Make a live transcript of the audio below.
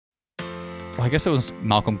I guess it was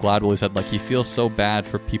Malcolm Gladwell who said, like, he feels so bad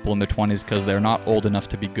for people in their 20s because they're not old enough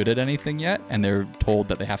to be good at anything yet, and they're told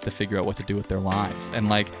that they have to figure out what to do with their lives. And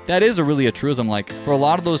like, that is really a truism. Like, for a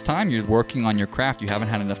lot of those time, you're working on your craft. You haven't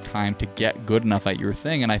had enough time to get good enough at your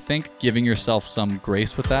thing. And I think giving yourself some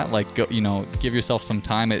grace with that, like, give yourself some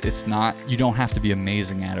time. It's not, you don't have to be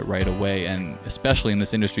amazing at it right away. And especially in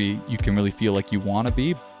this industry, you can really feel like you want to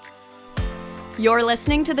be. You're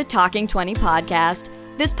listening to the Talking 20 podcast.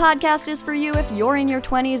 This podcast is for you if you're in your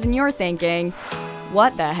 20s and you're thinking,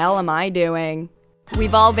 what the hell am I doing?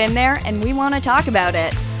 We've all been there, and we want to talk about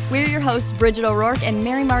it. We're your hosts, Bridget O'Rourke and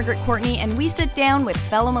Mary Margaret Courtney, and we sit down with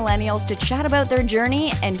fellow millennials to chat about their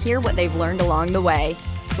journey and hear what they've learned along the way.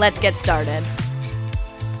 Let's get started.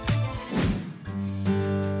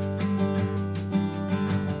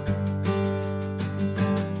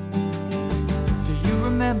 Do you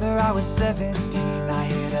remember I was 17? I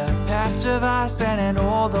hit a patch of ice and an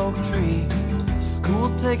old oak tree. School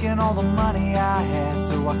taking all the money I had,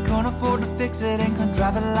 so I couldn't afford to fix it and couldn't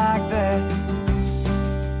drive it like that.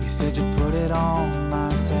 You said you put it on my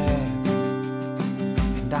tab,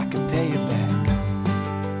 and I could pay you back.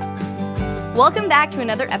 Welcome back to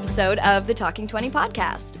another episode of the Talking 20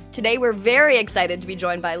 podcast. Today we're very excited to be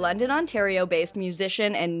joined by London, Ontario-based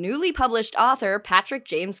musician and newly published author Patrick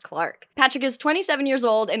James Clark. Patrick is 27 years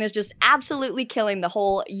old and is just absolutely killing the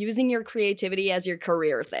whole using your creativity as your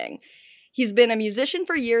career thing. He's been a musician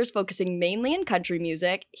for years, focusing mainly in country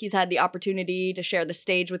music. He's had the opportunity to share the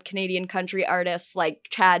stage with Canadian country artists like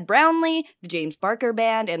Chad Brownlee, the James Barker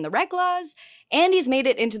Band, and the Reclaws, and he's made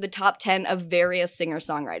it into the top 10 of various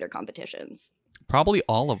singer-songwriter competitions. Probably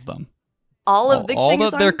all of them. All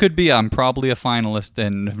that there could be, I'm probably a finalist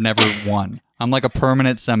and have never won. I'm like a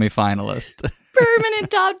permanent semi-finalist. Permanent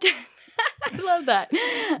top 10. I love that.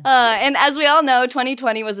 And as we all know,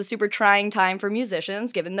 2020 was a super trying time for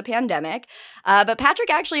musicians given the pandemic. But Patrick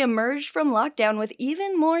actually emerged from lockdown with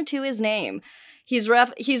even more to his name. He's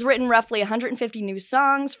written roughly 150 new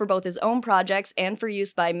songs for both his own projects and for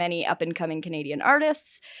use by many up-and-coming Canadian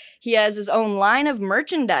artists. He has his own line of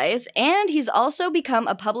merchandise, and he's also become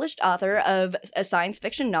a published author of a science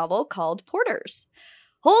fiction novel called Porters.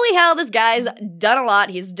 Holy hell, this guy's done a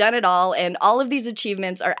lot. He's done it all, and all of these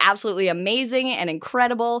achievements are absolutely amazing and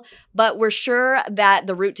incredible, but we're sure that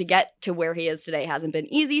the route to get to where he is today hasn't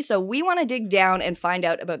been easy, so we want to dig down and find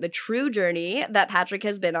out about the true journey that Patrick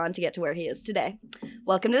has been on to get to where he is today.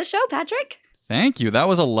 Welcome to the show, Patrick. Thank you. That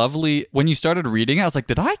was a lovely... When you started reading it, I was like,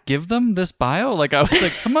 did I give them this bio? Like, I was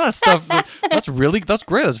like, some of that stuff, that's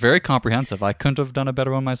great. That's very comprehensive. I couldn't have done a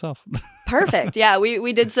better one myself. Perfect. Yeah,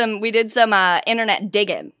 we did some internet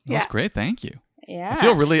digging. That was great. Thank you. Yeah.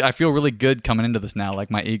 I feel really good coming into this now.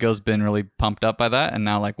 Like, my ego's been really pumped up by that, and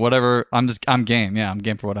now, like, whatever, I'm game. Yeah, I'm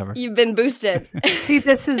game for whatever. You've been boosted. See,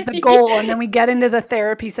 this is the goal, and then we get into the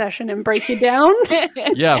therapy session and break you down.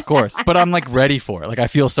 Yeah, of course. But I'm, like, ready for it. Like, I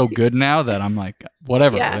feel so good now that I'm like,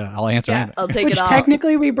 whatever. Yeah, I'll answer anything. I'll take Which it all.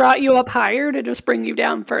 Technically, we brought you up higher to just bring you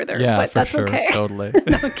down further. Yeah, but for that's sure. Okay. Totally.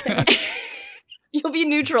 Okay. You'll be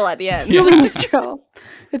neutral at the end. You'll be neutral.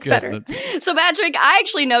 It's good. better. So, Patrick, I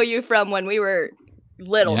actually know you from when we were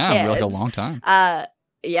little kids. Yeah, like a long time.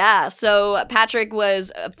 Yeah, so Patrick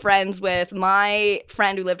was friends with my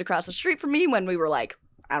friend who lived across the street from me when we were like,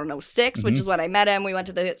 I don't know, 6, which is when I met him. We went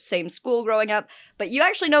to the same school growing up. But you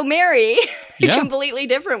actually know Mary a completely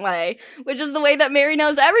different way, which is the way that Mary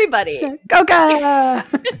knows everybody. Okay.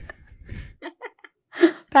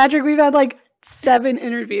 Patrick, we've had like 7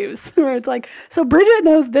 interviews where it's like, so Bridget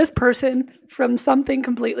knows this person from something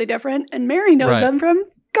completely different, and Mary knows them from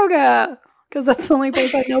Goga. Because that's the only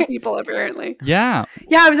place I know people, apparently. Yeah.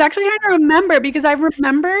 Yeah, I was actually trying to remember, because I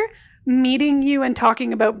remember meeting you and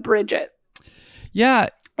talking about Bridget. Yeah.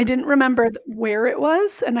 I didn't remember where it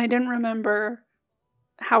was, and I didn't remember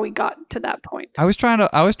how we got to that point. I was trying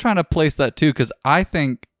to place that too, because I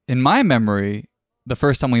think in my memory, the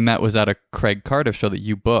first time we met was at a Craig Cardiff show that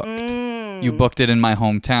you booked. You booked it in my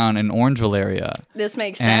hometown in Orangeville area. This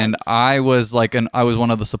makes sense. And I was I was one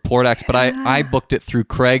of the support acts, but I booked it through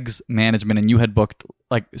Craig's management, and you had booked,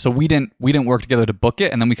 like, so we didn't work together to book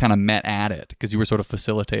it, and then we kind of met at it because you were sort of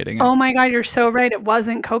facilitating it. Oh my God, you're so right. It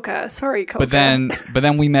wasn't Coca. Sorry, Coca. But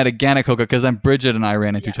then we met again at Coca, because then Bridget and I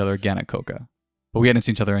ran into each other again at Coca. But we hadn't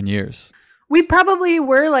seen each other in years. We probably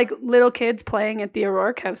were like little kids playing at the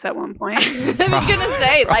O'Rourke house at one point. I was gonna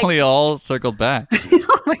say, Probably all circled back.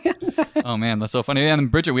 Oh my God. Oh man, that's so funny.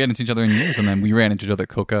 And Bridget, we hadn't seen each other in years, and then we ran into each other at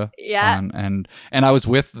Coca. Yeah. And I was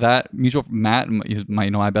with that mutual Matt,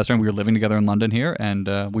 my best friend. We were living together in London here, and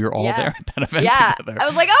we were all there at that event together. I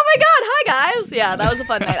was like, oh my God, hi guys. Yeah, that was a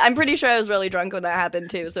fun night. I'm pretty sure I was really drunk when that happened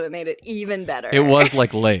too, so it made it even better. It was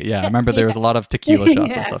like late. Yeah, I remember there was a lot of tequila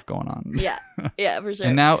shots and stuff going on. Yeah, for sure.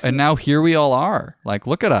 And now here we all are. Like,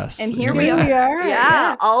 look at us. And here we are.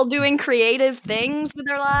 Yeah, all doing creative things with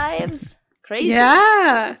our lives. Crazy.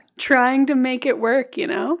 Yeah, trying to make it work, you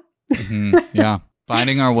know? Yeah,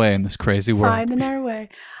 finding our way in this crazy world. Finding our way.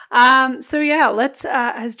 So yeah, let's,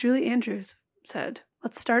 as Julie Andrews said,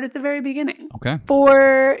 let's start at the very beginning. Okay.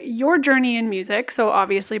 For your journey in music, so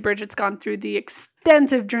obviously Bridget's gone through the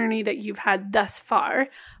extensive journey that you've had thus far,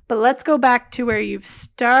 but let's go back to where you've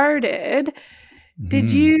started.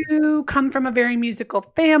 Did you come from a very musical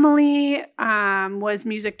family? Was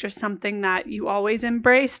music just something that you always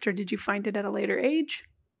embraced, or did you find it at a later age?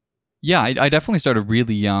 Yeah, I definitely started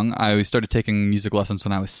really young. I started taking music lessons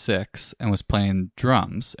when I was 6 and was playing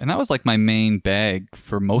drums. And that was like my main bag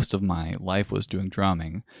for most of my life, was doing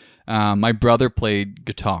drumming. My brother played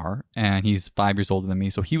guitar, and he's 5 years older than me.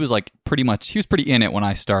 So he was like he was pretty in it when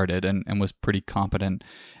I started and was pretty competent.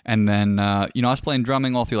 And then, I was playing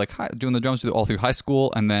drumming all through doing the drums all through high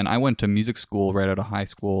school. And then I went to music school right out of high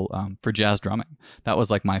school for jazz drumming. That was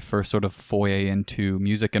like my first sort of foray into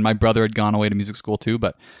music. And my brother had gone away to music school too,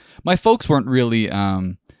 but my folks weren't really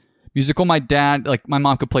musical. My dad, my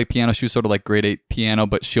mom could play piano. She was sort of like grade 8 piano,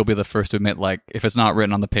 but she'll be the first to admit, if it's not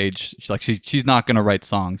written on the page, she's not going to write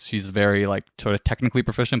songs. She's very sort of technically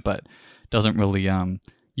proficient, but doesn't really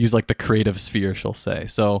use the creative sphere, she'll say.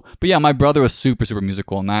 So, but yeah, my brother was super, super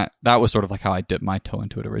musical, and that was sort of how I dipped my toe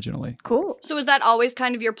into it originally. Cool. So was that always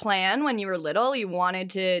kind of your plan when you were little?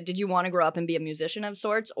 Did you want to grow up and be a musician of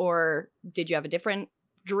sorts, or did you have a different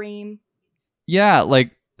dream? Yeah,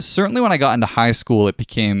 certainly when I got into high school, it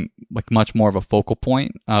became much more of a focal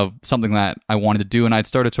point of something that I wanted to do. And I'd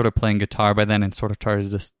started sort of playing guitar by then and sort of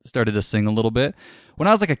started to sing a little bit. When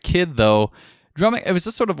I was a kid, though, drumming, it was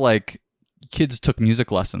just sort of kids took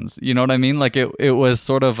music lessons. You know what I mean? It was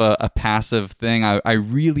sort of a passive thing. I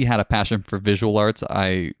really had a passion for visual arts.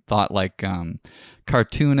 I thought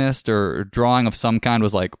cartoonist or drawing of some kind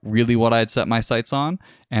was really what I'd set my sights on.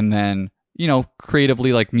 And then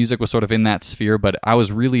creatively, music was sort of in that sphere, but I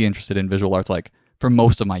was really interested in visual arts, for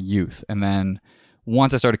most of my youth. And then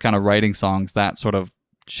once I started kind of writing songs, that sort of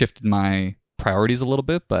shifted my priorities a little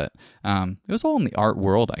bit, but it was all in the art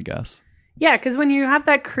world, I guess. Yeah, because when you have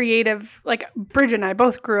that creative, Bridget and I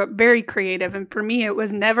both grew up very creative, and for me, it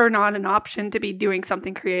was never not an option to be doing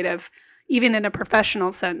something creative, even in a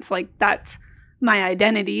professional sense. That's my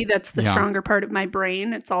identity. That's the stronger part of my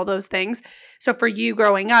brain. It's all those things. So for you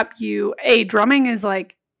growing up, drumming is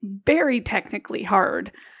very technically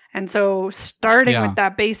hard. And so starting with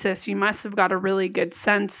that basis, you must have got a really good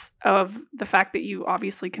sense of the fact that you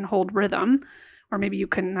obviously can hold rhythm, or maybe you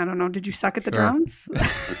couldn't. I don't know. Did you suck at the drums?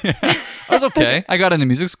 I was okay. I got into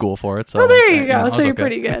music school for it. So there you go. So you're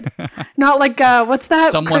pretty good. Not what's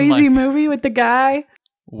that crazy movie with the guy?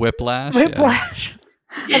 Whiplash.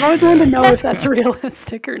 Yeah. I've always wanted to know if that's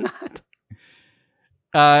realistic or not.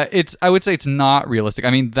 I would say it's not realistic. I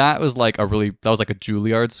mean, that was a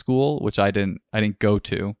Juilliard school, which I didn't go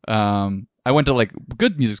to. I went to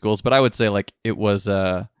good music schools, but I would say it was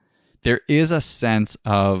there is a sense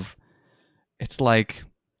of it's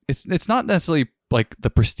not necessarily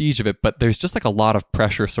the prestige of it, but there's just a lot of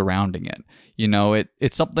pressure surrounding it.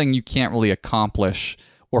 It's something you can't really accomplish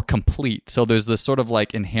or complete. So there's this sort of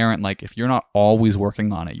inherent, if you're not always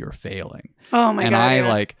working on it, you're failing. Oh my God.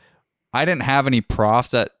 And I didn't have any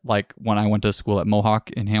profs at when I went to school at Mohawk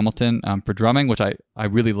in Hamilton for drumming, which I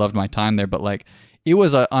really loved my time there. But it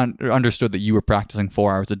was understood that you were practicing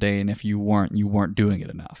 4 hours a day, and if you weren't doing it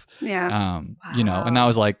enough. Yeah. Wow. And that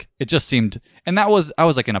was it just seemed, and I was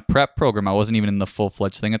in a prep program. I wasn't even in the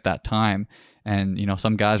full-fledged thing at that time. And,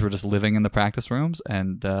 some guys were just living in the practice rooms,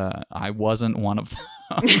 and I wasn't one of them.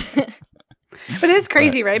 But it's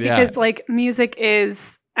crazy, right? Because music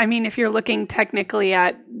is, if you're looking technically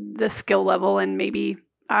at the skill level and maybe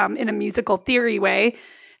in a musical theory way,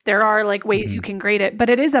 there are ways you can grade it, but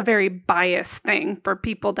it is a very biased thing for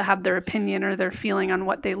people to have their opinion or their feeling on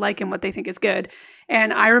what they like and what they think is good.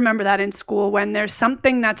 And I remember that in school when there's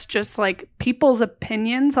something that's just people's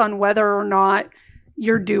opinions on whether or not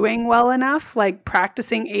you're doing well enough,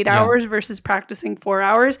 practicing 8 hours versus practicing 4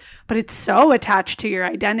 hours, but it's so attached to your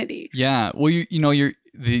identity. Yeah. Well,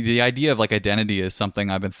 the idea of identity is something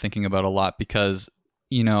I've been thinking about a lot, because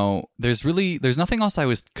there's nothing else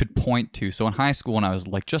I could point to. So in high school, when I was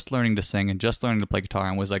like just learning to sing and just learning to play guitar,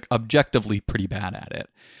 and was like objectively pretty bad at it.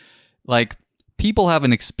 Like people have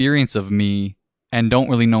an experience of me and don't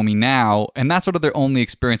really know me now, and that's sort of their only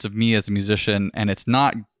experience of me as a musician, and it's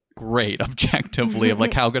not great objectively of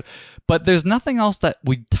like how good. But there's nothing else that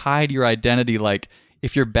would tie to your identity. Like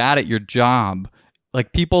if you're bad at your job,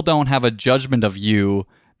 like people don't have a judgment of you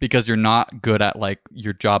because you're not good at like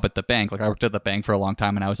your job at the bank. Like I worked at the bank for a long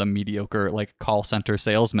time and I was a mediocre like call center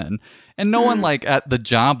salesman. And no one like at the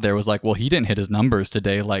job there was like, well, he didn't hit his numbers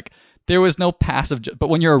today. Like there was no passive, but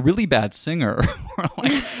when you're a really bad singer,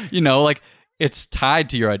 like, like it's tied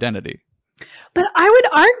to your identity. But I would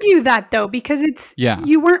argue that though, because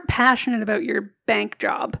you weren't passionate about your bank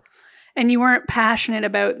job and you weren't passionate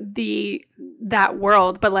about that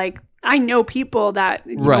world. But like, I know people that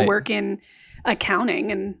work in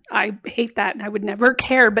accounting, and I hate that and I would never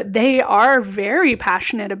care, but they are very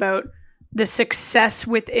passionate about the success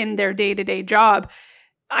within their day-to-day job.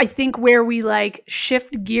 I think where we like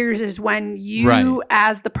shift gears is when you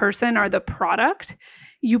as the person are the product.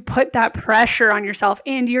 You put that pressure on yourself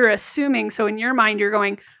and you're assuming. So in your mind, you're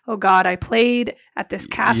going, oh God, I played at this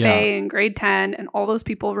cafe in grade 10 and all those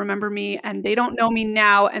people remember me and they don't know me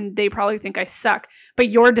now and they probably think I suck. But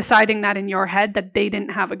you're deciding that in your head that they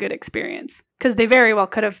didn't have a good experience because they very well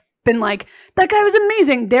could have been like, that guy was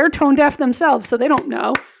amazing. They're tone deaf themselves, so they don't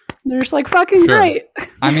know. They're just like fucking great.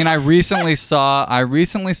 I mean, I recently saw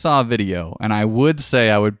a video, and I would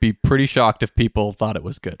say I would be pretty shocked if people thought it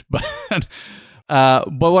was good.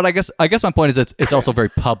 But what I guess my point is it's also very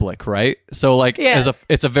public, right? So like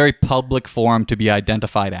it's a very public forum to be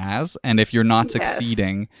identified as, and if you're not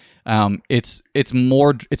succeeding, I think it's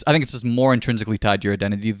just more intrinsically tied to your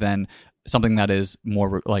identity than something that is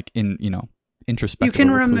more like introspective. You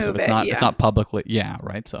can or remove reclusive. it. It's not publicly,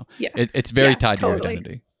 right? So it's very tied to your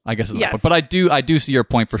identity. I guess is the point. But I do see your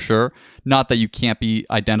point for sure. Not that you can't be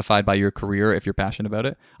identified by your career if you're passionate about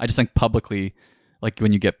it. I just think publicly, like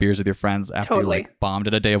when you get beers with your friends after you like bombed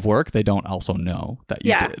at a day of work, they don't also know that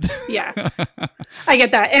you did. Yeah. I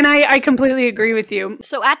get that. And I completely agree with you.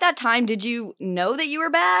 So at that time, did you know that you were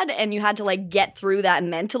bad and you had to like get through that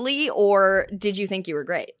mentally, or did you think you were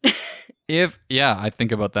great? I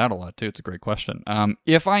think about that a lot too. It's a great question.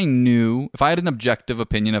 If I had an objective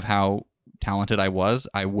opinion of how talented I was,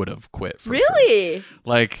 I would have quit. Really? Sure.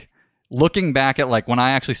 Like looking back at like when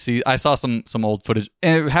I saw some old footage,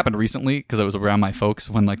 and it happened recently because I was around my folks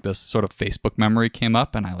when like this sort of Facebook memory came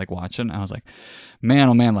up, and I like watched it and I was like, man,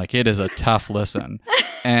 oh man, like it is a tough listen.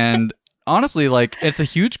 And honestly, like it's a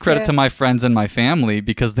huge credit to my friends and my family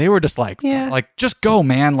because they were just like just go,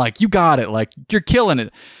 man, like you got it, like you're killing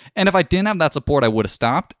it. And if I didn't have that support, I would have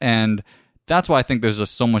stopped. And that's why I think there's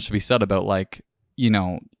just so much to be said about like, you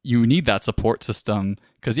need that support system.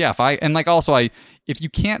 Because if you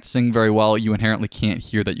can't sing very well, you inherently can't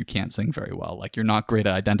hear that you can't sing very well. Like you're not great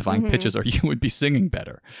at identifying pitches, or you would be singing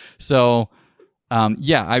better. So,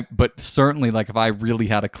 but certainly, like if I really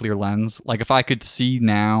had a clear lens, like if I could see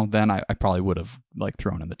now, then I probably would have like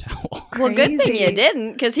thrown in the towel. Well, good thing you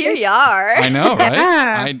didn't, because here you are. I know,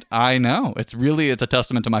 right? I know. It's a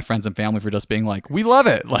testament to my friends and family for just being like, we love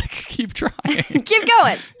it. Like, keep trying. Keep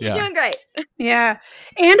going. You're doing great. Yeah.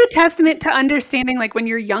 And a testament to understanding, like when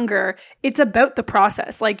you're younger, it's about the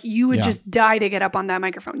process. Like you would just die to get up on that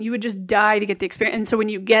microphone. You would just die to get the experience. And so when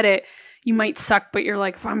you get it, you might suck, but you're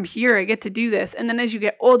like, if I'm here, I get to do this. And then as you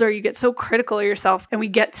get older, you get so critical of yourself and we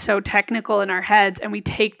get so technical in our heads and we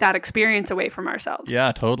take that experience away from ourselves.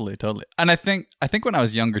 Yeah, totally. And I think when I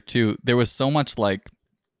was younger too, there was so much like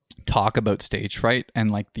talk about stage fright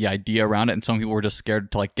and like the idea around it, and some people were just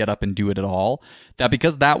scared to like get up and do it at all, that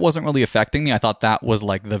because that wasn't really affecting me, I thought that was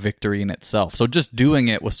like the victory in itself. So just doing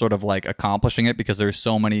it was sort of like accomplishing it, because there's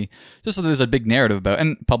so there's a big narrative about,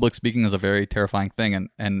 and public speaking is a very terrifying thing,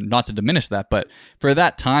 and not to diminish that, but for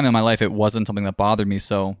that time in my life it wasn't something that bothered me,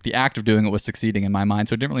 so the act of doing it was succeeding in my mind,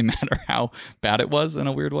 so it didn't really matter how bad it was in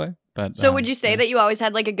a weird way. But, so would you say that you always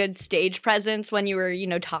had like a good stage presence when you were,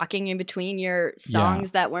 talking in between your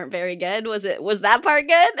songs that weren't very good? Was that part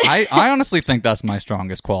good? I honestly think that's my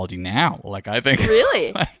strongest quality now. Like I think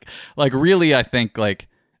really, like really, I think like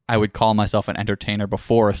I would call myself an entertainer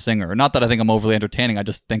before a singer. Not that I think I'm overly entertaining. I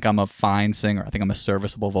just think I'm a fine singer. I think I'm a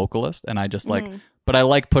serviceable vocalist, and I just but I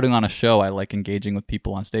like putting on a show. I like engaging with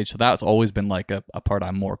people on stage. So that's always been like a part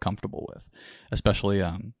I'm more comfortable with, especially,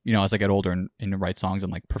 as I get older and write songs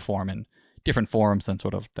and like perform in different forums than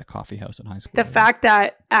sort of the coffee house in high school. The fact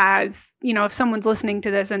that as, if someone's listening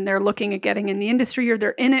to this and they're looking at getting in the industry, or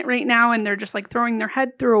they're in it right now and they're just like throwing their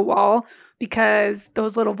head through a wall because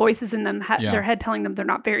those little voices in their head telling them they're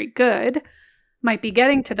not very good. might be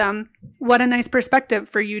getting to them, what a nice perspective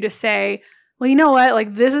for you to say, well, you know what,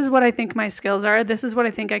 like, this is what I think my skills are. This is what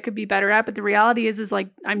I think I could be better at. But the reality is like,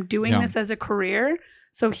 I'm doing this as a career.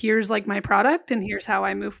 So here's like my product and here's how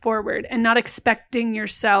I move forward, and not expecting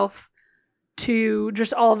yourself to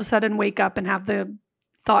just all of a sudden wake up and have the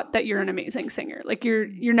thought that you're an amazing singer. Like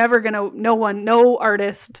you're never going to, no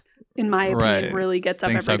artist in my opinion really gets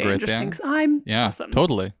up every day and just thinks I'm awesome.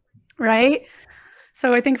 Totally. Right.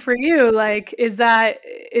 So I think for you, like, is that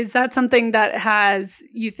something that has,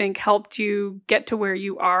 you think, helped you get to where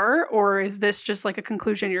you are, or is this just like a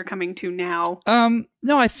conclusion you're coming to now?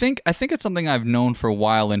 No, I think it's something I've known for a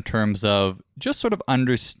while in terms of just sort of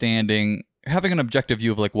understanding, having an objective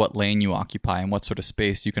view of like what lane you occupy and what sort of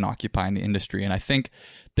space you can occupy in the industry. And I think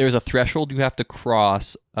there's a threshold you have to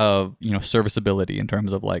cross of, serviceability, in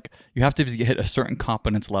terms of like, you have to hit a certain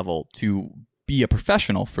competence level to be a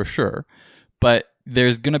professional for sure. But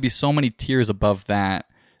there's going to be so many tiers above that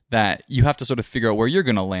you have to sort of figure out where you're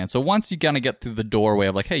going to land. So once you kind of get through the doorway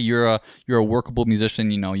of like, hey, you're a workable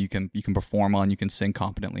musician, you can perform well and you can sing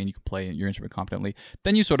competently and you can play your instrument competently,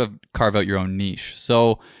 then you sort of carve out your own niche.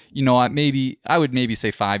 So, I would maybe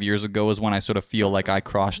say 5 years ago is when I sort of feel like I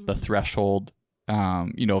crossed the threshold,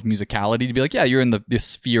 of musicality, to be like, yeah, you're in this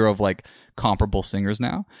sphere of like comparable singers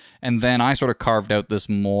now. And then I sort of carved out this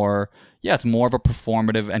more, it's more of a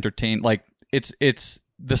performative, like, it's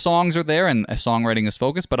the songs are there and songwriting is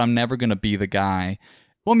focused, but I'm never going to be the guy.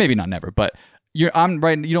 Well, maybe not never, but you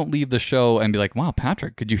don't leave the show and be like, wow,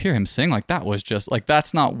 Patrick, could you hear him sing? Like, that was just like,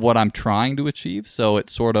 that's not what I'm trying to achieve. So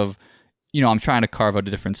it's sort of, I'm trying to carve out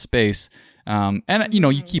a different space. And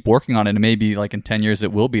you keep working on it, and maybe like in 10 years,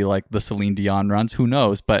 it will be like the Celine Dion runs, who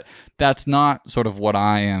knows? But that's not sort of what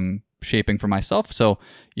I am shaping for myself. So,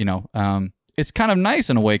 it's kind of nice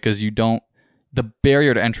in a way, because the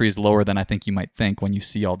barrier to entry is lower than I think you might think when you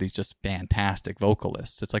see all these just fantastic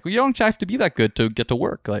vocalists. It's like, well, you don't have to be that good to get to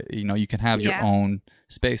work. Like, you can have your own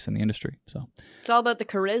space in the industry. So it's all about the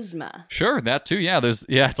charisma. Sure, that too. Yeah,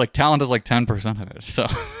 it's like talent is like 10% of it. So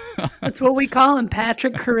that's what we call him,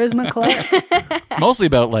 Patrick Charisma Clark. It's mostly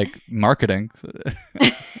about like marketing. So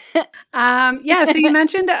you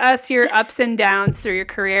mentioned to us your ups and downs through your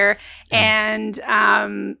career, and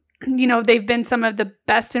they've been some of the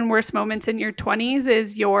best and worst moments in your 20s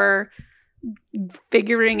is your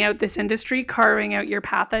figuring out this industry, carving out your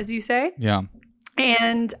path, as you say. Yeah.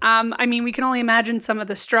 And we can only imagine some of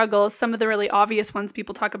the struggles, some of the really obvious ones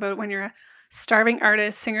people talk about when you're a starving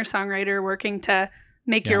artist, singer-songwriter, working to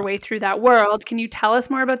make your way through that world. Can you tell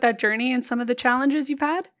us more about that journey and some of the challenges you've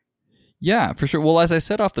had? Yeah, for sure. Well, as I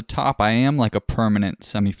said off the top, I am like a permanent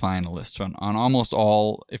semifinalist on almost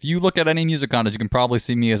all. If you look at any music contest, you can probably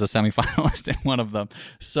see me as a semifinalist in one of them.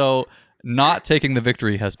 So not taking the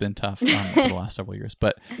victory has been tough over the last several years.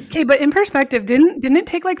 But okay, but in perspective, didn't it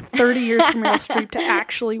take like 30 years for Meryl Streep to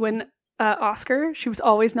actually win Oscar? She was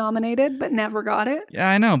always nominated, but never got it.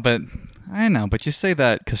 Yeah, I know, but you say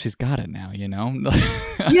that because she's got it now,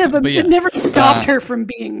 Yeah, but it never stopped her from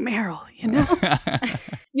being Meryl,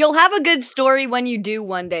 You'll have a good story when you do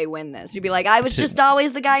one day win this. You'll be like, I was just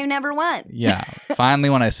always the guy who never won. Yeah, finally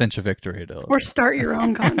when I cinch a victory. Or start your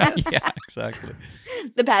own contest. Yeah, exactly.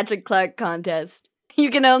 The Patrick Clark contest. You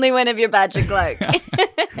can only win if you're Patrick Clark.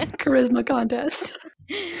 Charisma contest.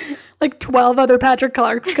 Like 12 other Patrick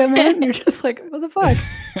Clarks come in, and you're just like, what the fuck?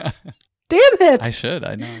 Damn it!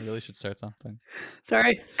 I know. I really should start something.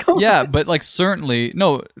 Sorry. But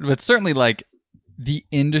certainly like the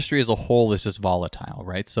industry as a whole is just volatile,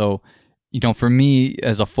 right? So, for me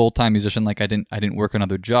as a full-time musician, like I didn't work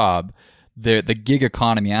another job. The gig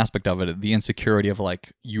economy aspect of it, the insecurity of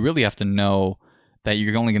like, you really have to know that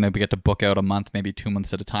you're only going to get to book out a month, maybe 2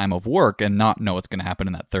 months at a time of work, and not know what's going to happen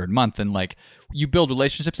in that third month. And like, you build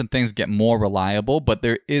relationships and things get more reliable, but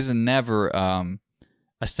there is never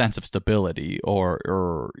a sense of stability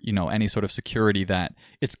or any sort of security that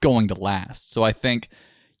it's going to last. So I think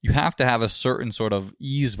you have to have a certain sort of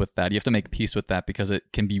ease with that. You have to make peace with that, because it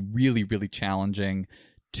can be really, really challenging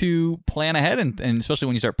to plan ahead, and especially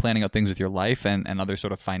when you start planning out things with your life and other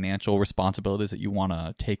sort of financial responsibilities that you want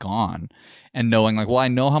to take on, and knowing like, well, I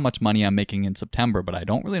know how much money I'm making in September, but I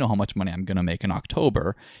don't really know how much money I'm going to make in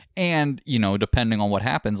October. And, depending on what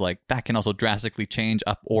happens, like that can also drastically change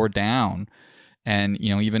up or down. And,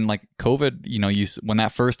 even like COVID, when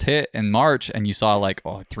that first hit in March and you saw like,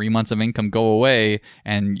 3 months of income go away,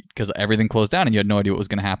 and because everything closed down and you had no idea what was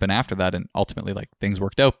going to happen after that. And ultimately like things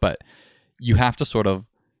worked out, but you have to sort of,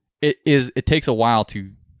 it takes a while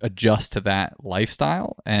to adjust to that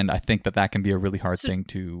lifestyle. And I think that can be a really hard thing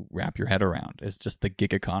to wrap your head around. It's just the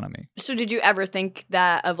gig economy. So did you ever think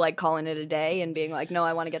that of like calling it a day and being like, no,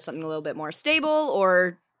 I want to get something a little bit more stable,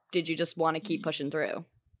 or did you just want to keep pushing through?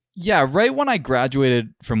 Yeah, right when I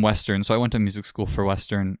graduated from Western, so I went to music school for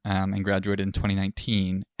Western and graduated in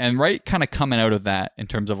 2019. And right kind of coming out of that in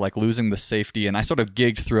terms of like losing the safety, and I sort of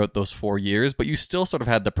gigged throughout those 4 years, but you still sort of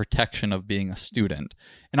had the protection of being a student.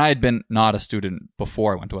 And I had been not a student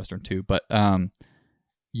before I went to Western too, but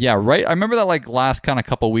yeah, right. I remember that like last kind of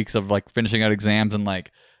couple weeks of like finishing out exams and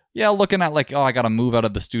like, yeah, looking at like, oh, I got to move out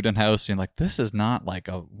of the student house. And like, this is not like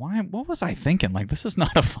what was I thinking? Like, this is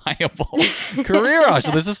not a viable career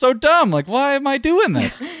option. This is so dumb. Like, why am I doing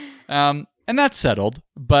this? And that's settled.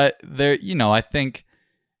 But there, I think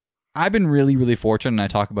I've been really, really fortunate, and I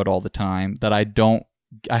talk about it all the time, that I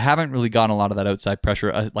haven't really gotten a lot of that outside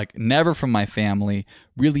pressure, like never from my family,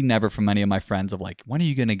 really never from any of my friends of like, when are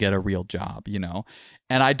you going to get a real job,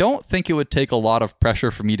 And I don't think it would take a lot of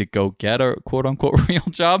pressure for me to go get a quote unquote real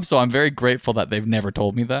job. So I'm very grateful that they've never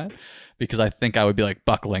told me that, because I think I would be like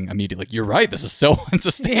buckling immediately. Like, you're right. This is so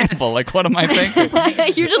unsustainable. Yes. Like, what am I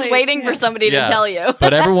thinking? You're just waiting for somebody to tell you.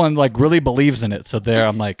 But everyone like really believes in it. So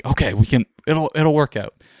I'm like, okay, it'll work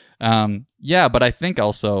out. But I think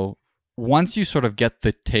also, once you sort of get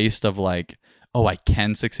the taste of like, oh, I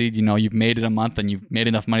can succeed, you've made it a month and you've made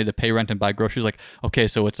enough money to pay rent and buy groceries, like, okay,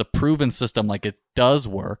 so it's a proven system, like it does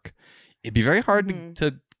work. It'd be very hard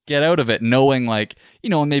to get out of it, knowing like,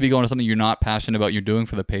 and maybe going to something you're not passionate about, you're doing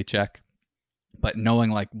for the paycheck, but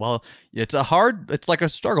knowing like, well, it's like a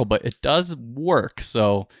struggle, but it does work.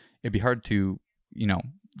 So it'd be hard to,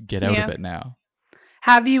 get out of it now.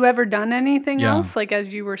 Have you ever done anything else, like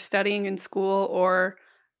as you were studying in school, or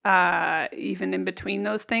even in between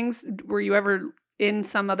those things? Were you ever in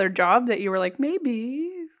some other job that you were like, maybe,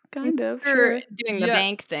 kind of, sure, doing the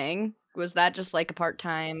bank thing? Was that just like a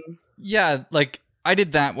part-time? Yeah, like I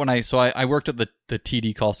did that when I worked at the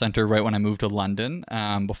TD call center right when I moved to London.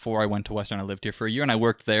 Before I went to Western, I lived here for a year, and I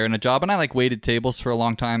worked there in a job, and I like waited tables for a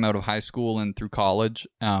long time out of high school and through college,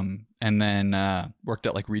 and then worked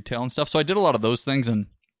at like retail and stuff. So I did a lot of those things, and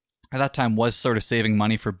at that time was sort of saving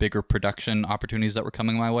money for bigger production opportunities that were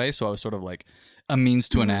coming my way. So I was sort of like a means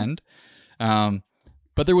to an end.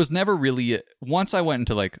 But there was never really, once I went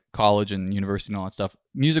into like college and university and all that stuff,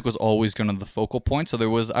 music was always kind of the focal point. So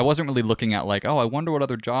I wasn't really looking at like, oh, I wonder what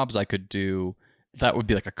other jobs I could do that would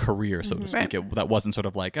be like a career, so to speak. Right. That wasn't sort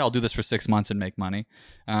of like, oh, I'll do this for 6 months and make money.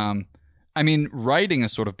 I mean, writing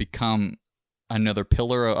has sort of become another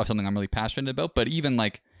pillar of something I'm really passionate about. But even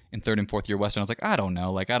like in third and fourth year Western, I was like, I don't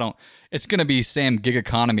know. Like, it's going to be same gig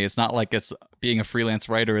economy. It's not like it's being a freelance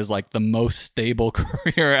writer is like the most stable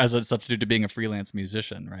career as a substitute to being a freelance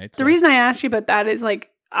musician, right? The reason I asked you about that is like,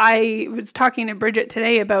 I was talking to Bridget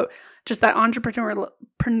today about just that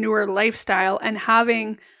entrepreneur lifestyle and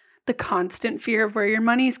having the constant fear of where your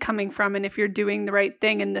money's coming from and if you're doing the right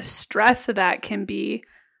thing, and the stress of that can be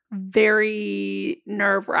very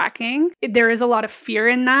nerve-wracking. There is a lot of fear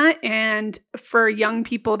in that, and for young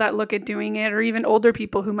people that look at doing it, or even older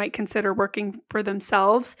people who might consider working for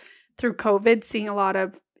themselves through COVID, seeing a lot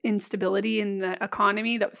of instability in the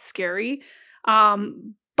economy, that was scary.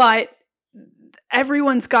 But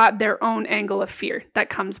everyone's got their own angle of fear that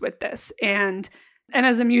comes with this, and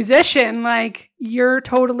as a musician, like, you're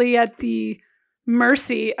totally at the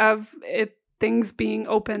mercy of things being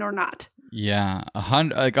open or not. Yeah,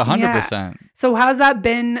 100%. So how's that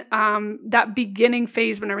been, that beginning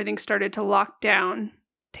phase when everything started to lock down?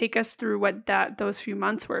 Take us through what those few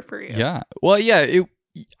months were for you. Yeah. Well, yeah,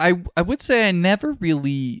 I would say I never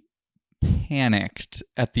really panicked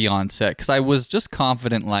at the onset, because I was just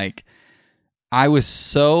confident, like, I was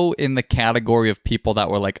so in the category of people that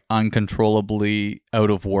were like uncontrollably out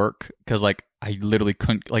of work, because like I literally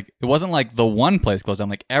couldn't, like, it wasn't like the one place closed down,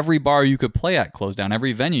 like every bar you could play at closed down,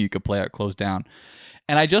 every venue you could play at closed down.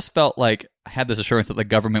 And I just felt like I had this assurance that the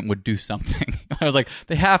government would do something. I was like,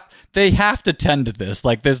 they have to tend to this.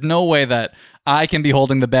 Like, there's no way that I can be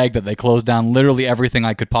holding the bag that they closed down literally everything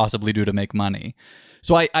I could possibly do to make money.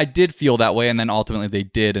 So I did feel that way, and then ultimately they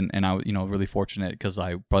did, and I was, really fortunate, because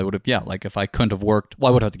I probably would have, like, if I couldn't have worked, well,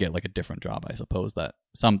 I would have to get like a different job, I suppose, that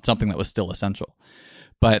something that was still essential.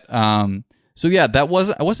 But so yeah, I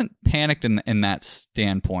wasn't panicked in that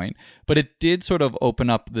standpoint, but it did sort of open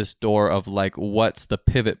up this door of like, what's the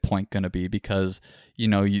pivot point going to be? Because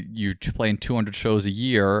you're playing 200 shows a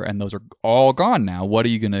year, and those are all gone now. What are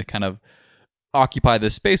you going to kind of occupy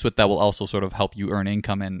this space with that will also sort of help you earn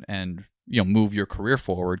income and move your career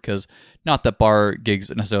forward? Because not that bar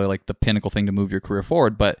gigs are necessarily like the pinnacle thing to move your career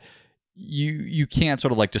forward, but you can't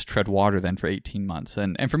sort of like just tread water then for 18 months.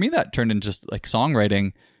 And for me, that turned into just like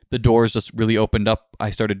songwriting. The doors just really opened up. I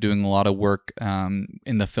started doing a lot of work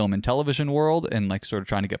in the film and television world and like sort of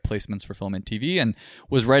trying to get placements for film and TV, and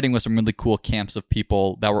was writing with some really cool camps of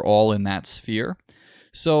people that were all in that sphere.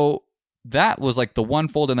 So that was like the one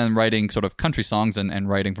fold, and then writing sort of country songs and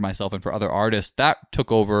writing for myself and for other artists, that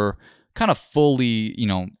took over kind of fully,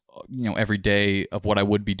 every day of what I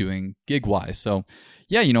would be doing gig wise. So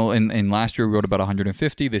yeah, in last year we wrote about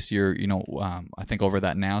 150. This year, I think over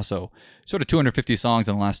that now. So sort of 250 songs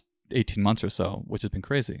in the last 18 months or so, which has been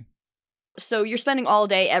crazy. So you're spending all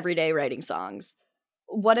day, every day writing songs.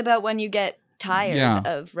 What about when you get tired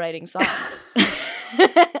of writing songs?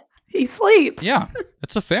 He sleeps. Yeah,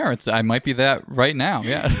 it's a fair. I might be that right now.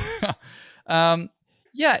 Yeah.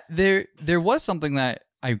 There was something that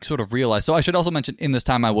I sort of realized. So I should also mention, in this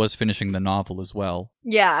time I was finishing the novel as well.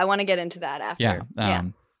 Yeah, I want to get into that after. Yeah.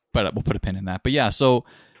 But we'll put a pin in that. But yeah, so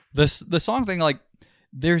the song thing, like,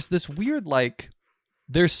 there's this weird, like,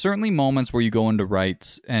 there's certainly moments where you go into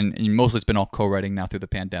writes, and mostly it's been all co-writing now through the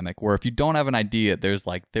pandemic, where if you don't have an idea, there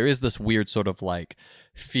is this weird sort of like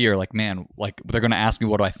fear, like, man, like they're going to ask me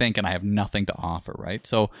what do I think, and I have nothing to offer, right?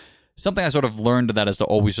 So something I sort of learned to that is to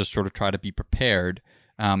always just sort of try to be prepared,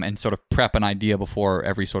 and sort of prep an idea before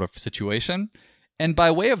every sort of situation. And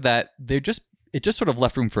by way of that, it just sort of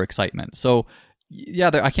left room for excitement. So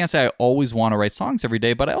yeah, I can't say I always want to write songs every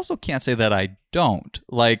day, but I also can't say that I don't.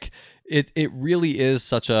 Like, it really is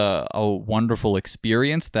such a wonderful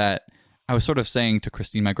experience that I was sort of saying to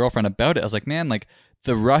Christine, my girlfriend, about it. I was like, man, like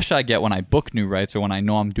the rush I get when I book new writes or when I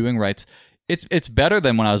know I'm doing writes, it's better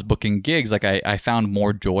than when I was booking gigs. Like I found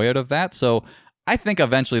more joy out of that. So I think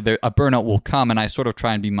eventually a burnout will come, and I sort of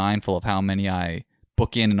try and be mindful of how many I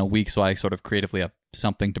book in a week, so I sort of creatively have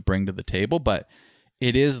something to bring to the table. But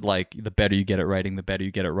it is like the better you get at writing, the better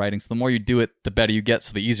you get at writing. So the more you do it, the better you get,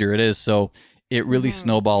 so the easier it is. So it really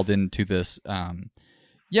snowballed into this,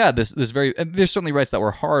 this very, there's certainly writes that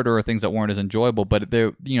were harder or things that weren't as enjoyable, but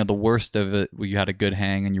they're, the worst of it, you had a good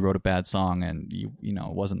hang and you wrote a bad song, and it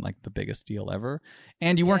wasn't like the biggest deal ever.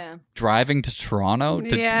 And you weren't driving to Toronto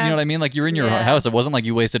to, you know what I mean? Like, you're in your house. It wasn't like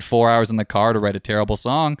you wasted 4 hours in the car to write a terrible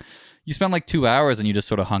song. You spent like 2 hours and you just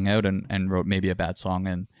sort of hung out and wrote maybe a bad song.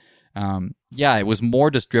 And it was more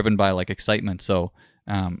just driven by like excitement. So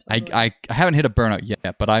I haven't hit a burnout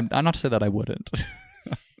yet, but I'm not to say that I wouldn't.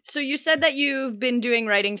 So you said that you've been doing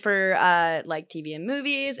writing for like TV and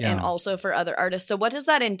movies, and also for other artists. So what does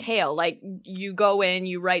that entail? Like, you go in,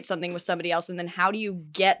 you write something with somebody else, and then how do you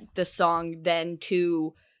get the song then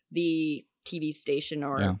to the TV station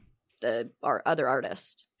or or other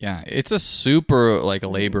artist? Yeah, it's a super like a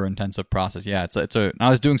labor intensive process. Yeah, I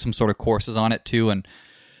was doing some sort of courses on it too, and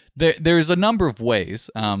there's a number of ways.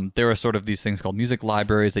 There are sort of these things called music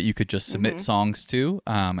libraries that you could just submit songs to,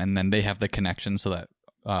 and then they have the connection so that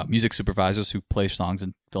music supervisors who play songs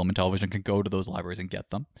in film and television can go to those libraries and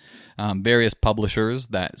get them. Various publishers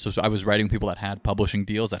so I was writing with people that had publishing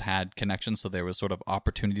deals, that had connections, so there was sort of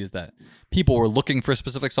opportunities that people were looking for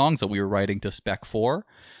specific songs that we were writing to spec for.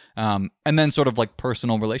 And then sort of like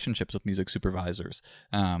personal relationships with music supervisors,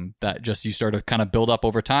 that just you sort of kind of build up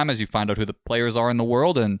over time as you find out who the players are in the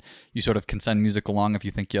world, and you sort of can send music along if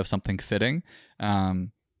you think you have something fitting.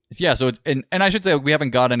 So it's, and I should say we haven't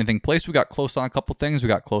got anything placed. We got close on a couple things. We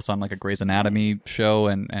got close on like a Grey's Anatomy show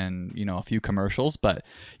and a few commercials, but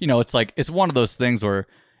it's like, it's one of those things where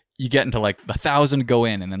you get into like 1,000 go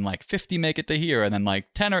in, and then like 50 make it to here, and then like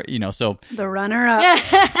 10 or so the runner up.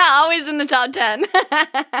 Always in the top 10.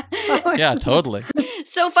 Yeah, totally.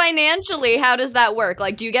 So financially, how does that work?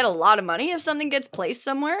 Like, do you get a lot of money if something gets placed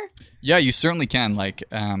somewhere? Yeah, you certainly can. Like,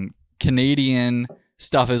 Canadian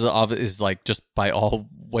stuff is like, just by all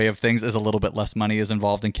way of things, is a little bit less money is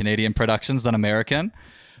involved in Canadian productions than American.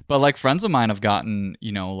 But like friends of mine have gotten,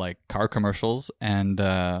 like car commercials and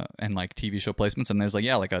like TV show placements, and there's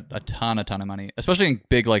like a ton of money, especially in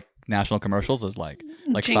big like national commercials, is like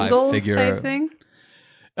jingles 5-figure type thing.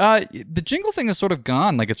 The jingle thing is sort of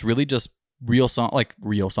gone. Like, it's really just real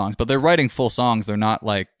songs, but they're writing full songs. They're not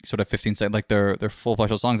like sort of 15 second, like they're full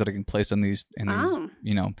fledged songs that are can place in these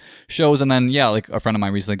shows. And then like a friend of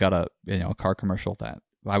mine recently got a car commercial that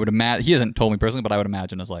I would imagine, he hasn't told me personally, but I would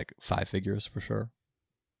imagine is like 5 figures for sure.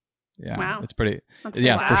 Yeah, wow. It's pretty. For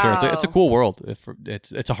sure. It's a cool world.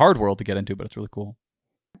 It's a hard world to get into, but it's really cool.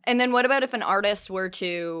 And then what about if an artist were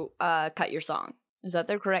to cut your song? Is that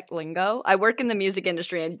the correct lingo? I work in the music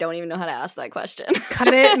industry and don't even know how to ask that question. Cut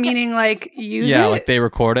it, meaning like use it? Yeah, like they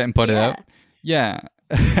record it and put it out. Yeah.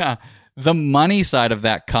 The money side of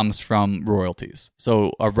that comes from royalties.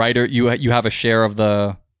 So a writer, you have a share of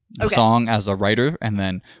the the song as a writer, and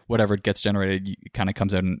then whatever gets generated kind of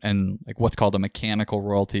comes out and like what's called a mechanical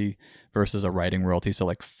royalty versus a writing royalty. So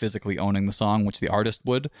like physically owning the song, which the artist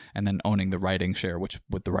would, and then owning the writing share, which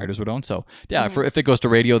the writers would own. So yeah, if it goes to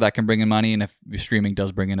radio, that can bring in money, and if streaming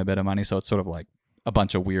does bring in a bit of money, so it's sort of like a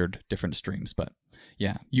bunch of weird different streams. But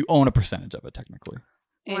yeah, you own a percentage of it technically.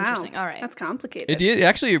 Interesting. Wow. All right. That's complicated. It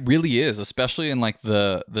actually it really is, especially in like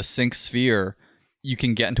the sync sphere. You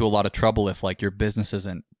can get into a lot of trouble if like your business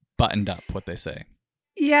isn't buttoned up, what they say.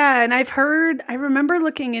 Yeah, and I remember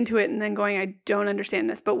looking into it and then going, I don't understand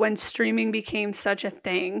this. But when streaming became such a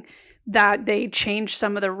thing that they changed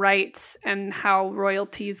some of the rights and how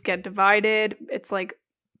royalties get divided, it's like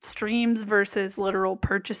streams versus literal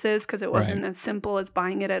purchases because it wasn't as simple as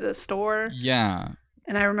buying it at a store. Yeah.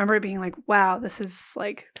 And I remember it being like, wow, this is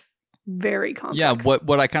like very complex. Yeah,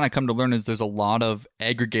 what I kind of come to learn is there's a lot of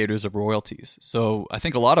aggregators of royalties. So I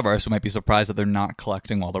think a lot of artists might be surprised that they're not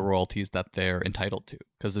collecting all the royalties that they're entitled to,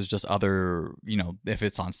 because there's just other, if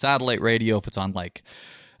it's on satellite radio, if it's on like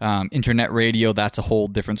internet radio, that's a whole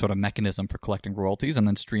different sort of mechanism for collecting royalties. And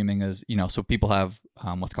then streaming is, so people have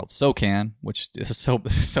what's called SOCAN, which is so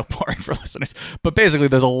boring for listeners. But basically,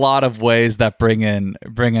 there's a lot of ways that bring in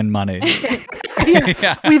money.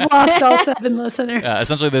 Yeah. We've lost all 7 listeners. Yeah,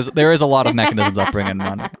 essentially, there is a lot of mechanisms that bring in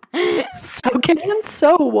money. So can,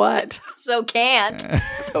 so what? So can't.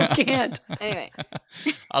 So can't. Anyway.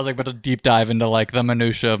 I was like, but to deep dive into like the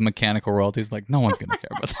minutia of mechanical royalties, like no one's going to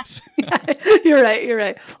care about this. You're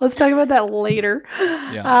right. Let's talk about that later.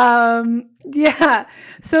 Yeah. Yeah.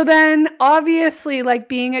 So then obviously like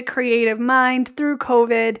being a creative mind through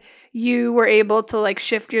COVID, you were able to like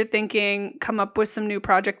shift your thinking, come up with some new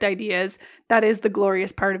project ideas. That is the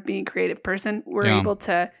glorious part of being a creative person. We're able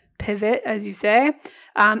to pivot, as you say.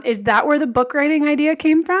 Is that where the book writing idea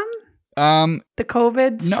came from? The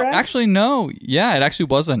COVID stress? No, actually, no. Yeah, it actually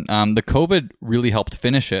wasn't. The COVID really helped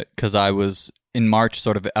finish it because I was in March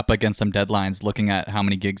sort of up against some deadlines looking at how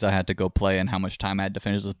many gigs I had to go play and how much time I had to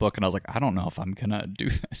finish this book. And I was like, I don't know if I'm going to do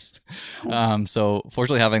this. So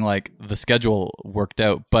fortunately having like the schedule worked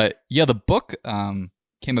out. But yeah, the book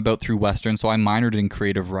came about through Western. So I minored in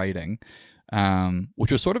creative writing.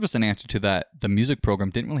 Which was sort of just an answer to that. The music program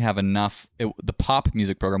didn't really have enough. The pop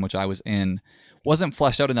music program, which I was in, wasn't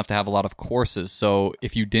fleshed out enough to have a lot of courses. So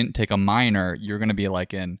if you didn't take a minor, you're going to be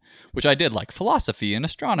like in, which I did, like philosophy and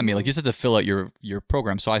astronomy. Like you just had to fill out your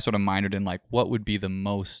program. So I sort of minored in like what would be the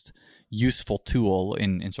most useful tool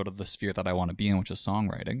in sort of the sphere that I want to be in, which is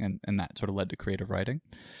songwriting. And that sort of led to creative writing.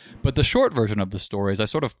 But the short version of the story is I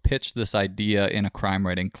sort of pitched this idea in a crime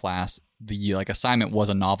writing class. The like assignment was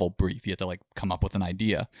a novel brief. You had to like come up with an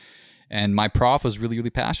idea. And my prof was really, really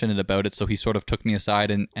passionate about it. So he sort of took me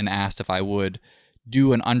aside and asked if I would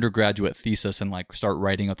do an undergraduate thesis and like start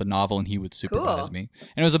writing out the novel, and he would supervise me.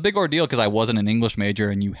 And it was a big ordeal because I wasn't an English major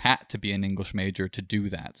and you had to be an English major to do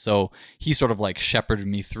that. So he sort of like shepherded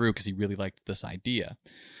me through because he really liked this idea.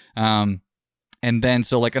 And then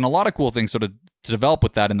so like, and a lot of cool things sort of to develop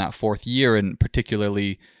with that in that 4th year, and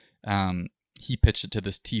particularly he pitched it to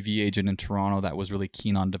this TV agent in Toronto that was really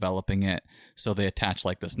keen on developing it. So they attached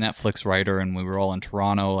like this Netflix writer, and we were all in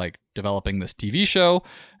Toronto, like developing this TV show,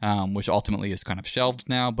 which ultimately is kind of shelved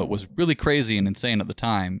now, but was really crazy and insane at the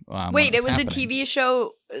time. Wait, it was happening. A TV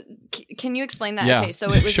show. Can you explain that? Yeah, okay,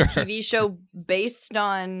 so it was sure. a TV show based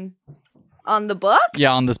on the book?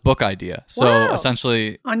 Yeah, on this book idea. So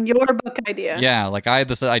essentially on your book idea. Yeah, like I had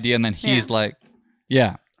this idea, and then he's like,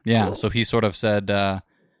 yeah. Cool. So he sort of said,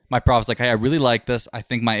 my prof was like, hey, I really like this. I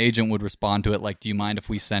think my agent would respond to it. Like, do you mind if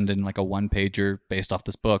we send in like a 1-pager based off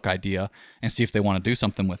this book idea and see if they want to do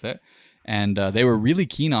something with it? And they were really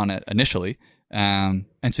keen on it initially. And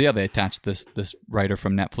so, yeah, they attached this writer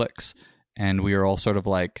from Netflix, and we were all sort of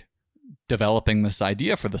like developing this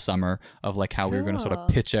idea for the summer of like how we were going to sort of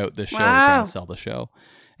pitch out this show to try and sell the show.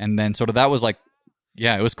 And then sort of that was like,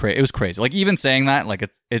 yeah, it was crazy. It was crazy. Like even saying that, like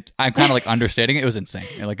I'm kind of like understating it. It was insane.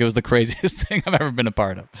 Like it was the craziest thing I've ever been a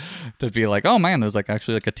part of. To be like, oh man, there's like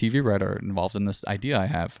actually like a TV writer involved in this idea I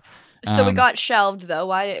have. So it got shelved though.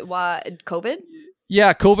 Why COVID?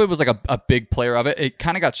 Yeah, COVID was like a big player of it. It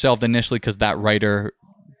kind of got shelved initially because that writer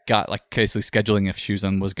got like basically scheduling issues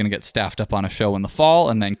and was going to get staffed up on a show in the fall,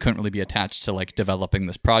 and then couldn't really be attached to like developing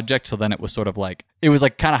this project. So then it was sort of like, it was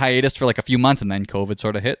like kind of hiatus for like a few months, and then COVID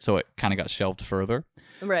sort of hit. So it kind of got shelved further.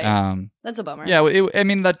 Right. That's a bummer. Yeah. I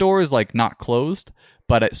mean, that door is like not closed,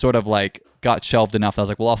 but it sort of like got shelved enough. I was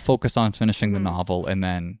like, well, I'll focus on finishing the novel and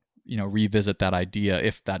then, revisit that idea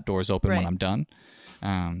if that door is open when I'm done.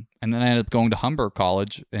 And then I ended up going to Humber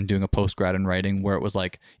College and doing a postgrad in writing, where it was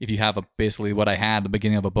like, if you have basically what I had, the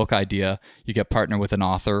beginning of a book idea, you get partner with an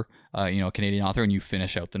author, a Canadian author, and you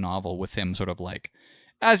finish out the novel with him sort of like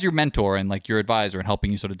as your mentor and like your advisor and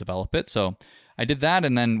helping you sort of develop it. So I did that.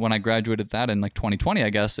 And then when I graduated that in like 2020, I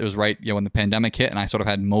guess it was right, when the pandemic hit, and I sort of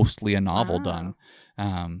had mostly a novel done.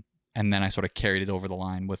 And then I sort of carried it over the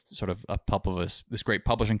line with sort of this great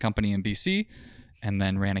publishing company in BC, and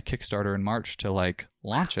then ran a Kickstarter in March to like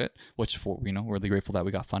launch it, which we're really grateful that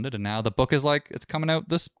we got funded. And now the book is like, it's coming out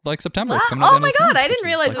this like September. Wow. It's coming out Oh my God. I didn't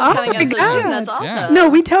realize it was coming out so soon. That's awesome. Yeah. No,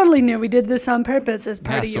 we totally knew. We did this on purpose as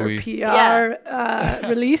part of your PR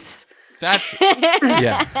release. That's,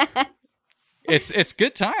 yeah. It's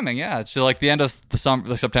good timing, yeah. It's like the end of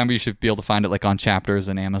the September. You should be able to find it like on Chapters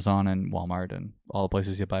and Amazon and Walmart and all the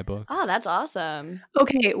places you buy books. Oh, that's awesome.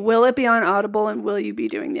 Okay, will it be on Audible, and will you be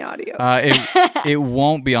doing the audio? It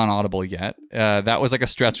won't be on Audible yet. That was like a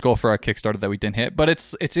stretch goal for our Kickstarter that we didn't hit, but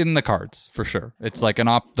it's in the cards for sure. It's like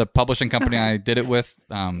the publishing company I did it with.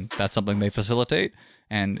 That's something they facilitate,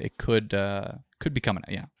 and it could be coming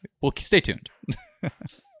out. Yeah, well, stay tuned.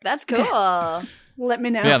 That's cool. Let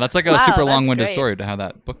me know. Yeah, that's like a super long-winded story to how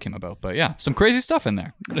that book came about. But yeah, some crazy stuff in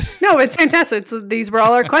there. No, it's fantastic. These were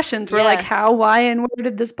all our questions. We're like, how, why, and where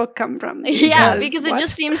did this book come from? Because it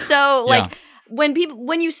just seems so like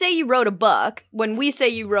when you say you wrote a book, when we say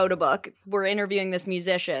you wrote a book, we're interviewing this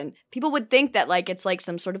musician. People would think that like it's like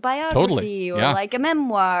some sort of biography or like a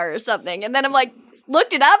memoir or something. And then I'm like,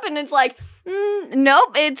 looked it up and it's like,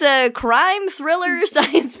 nope, it's a crime thriller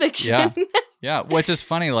science fiction. Yeah, which is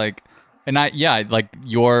funny, like. And like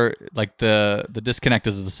the disconnect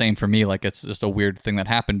is the same for me. Like it's just a weird thing that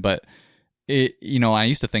happened, but it, I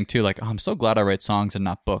used to think too, like, oh, I'm so glad I write songs and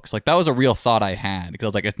not books. Like that was a real thought I had, because I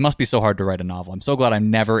was like, it must be so hard to write a novel. I'm so glad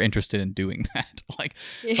I'm never interested in doing that. like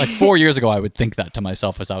 4 years ago, I would think that to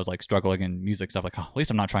myself as I was like struggling in music stuff, like, oh, at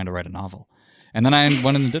least I'm not trying to write a novel. And then I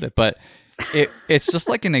went in and did it. But it's just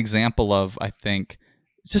like an example of, I think,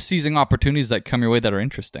 just seizing opportunities that come your way that are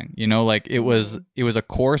interesting. Like it was a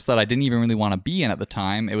course that I didn't even really want to be in at the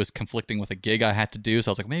time. It was conflicting with a gig I had to do. So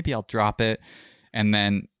I was like, maybe I'll drop it. And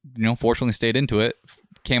then, fortunately stayed into it,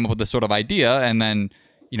 came up with this sort of idea. And then,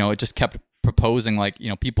 it just kept proposing, like,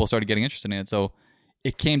 people started getting interested in it. So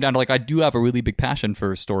it came down to like, I do have a really big passion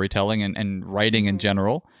for storytelling and writing in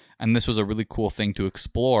general. And this was a really cool thing to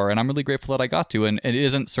explore. And I'm really grateful that I got to. And it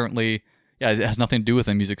isn't certainly... Yeah, it has nothing to do with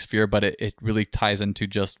the music sphere, but it really ties into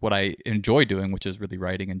just what I enjoy doing, which is really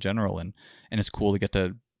writing in general, and it's cool to get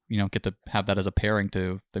to have that as a pairing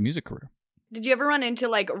to the music career. Did you ever run into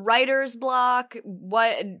like writer's block?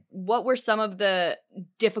 What were some of the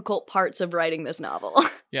difficult parts of writing this novel?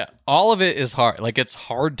 Yeah, all of it is hard. Like it's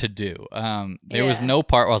hard to do. There was no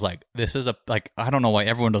part where I was like, this is I don't know why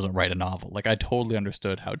everyone doesn't write a novel. Like I totally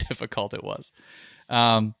understood how difficult it was.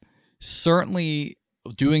 Certainly.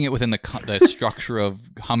 Doing it within the structure of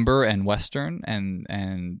Humber and Western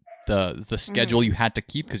and the schedule you had to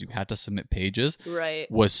keep because you had to submit pages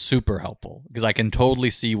was super helpful, because I can totally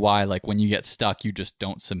see why, like, when you get stuck, you just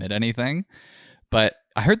don't submit anything. But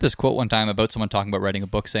I heard this quote one time about someone talking about writing a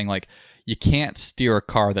book saying, like, you can't steer a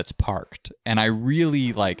car that's parked. And I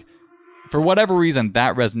really, like, for whatever reason,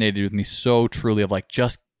 that resonated with me so truly, of like,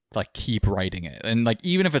 just like keep writing it. And like,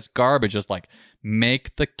 even if it's garbage, just like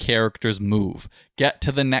make the characters move, get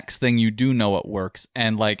to the next thing. You do know it works.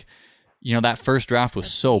 And like, that first draft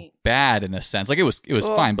was so bad in a sense. Like it was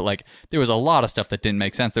fine, but like there was a lot of stuff that didn't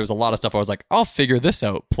make sense. There was a lot of stuff I was like, I'll figure this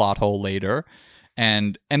out, plot hole later.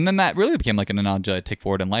 And then that really became like an analogy I take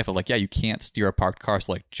forward in life of like, yeah, you can't steer a parked car.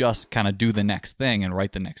 So like just kind of do the next thing and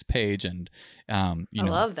write the next page. And, I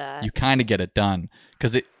love that. You kind of get it done.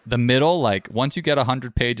 Because the middle, like once you get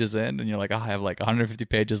 100 pages in and you're like, oh, I have like 150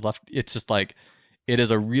 pages left. It's just like, it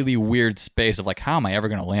is a really weird space of like, how am I ever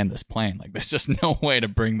going to land this plane? Like there's just no way to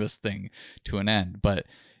bring this thing to an end. But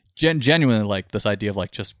genuinely like this idea of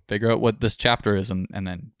like, just figure out what this chapter is and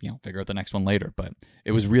then, figure out the next one later. But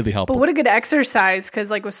it was really helpful. But what a good exercise. Cause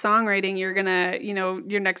like with songwriting, you're going to,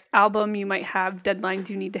 your next album, you might have deadlines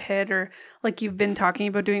you need to hit, or like you've been talking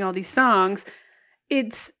about doing all these songs.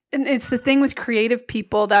 It's the thing with creative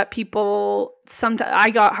people that people sometimes, I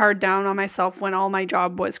got hard down on myself when all my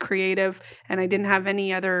job was creative and I didn't have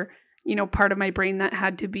any other, part of my brain that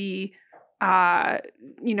had to be,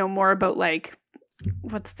 more about like,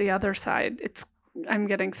 what's the other side? I'm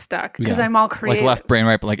getting stuck because I'm all creative. Like left brain,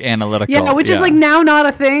 right, but like analytical. Yeah, which is like now not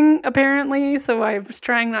a thing apparently. So I was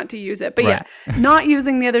trying not to use it, but not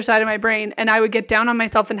using the other side of my brain. And I would get down on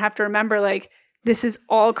myself and have to remember like, this is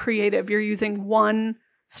all creative. You're using one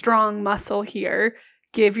strong muscle here.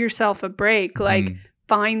 Give yourself a break. Like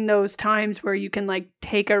find those times where you can like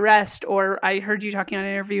take a rest. Or I heard you talking on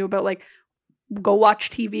an interview about like go watch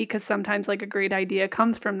TV, because sometimes like a great idea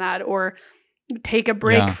comes from that, or take a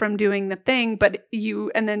break from doing the thing. But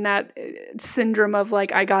and then that syndrome of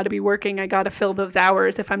like, I got to be working, I got to fill those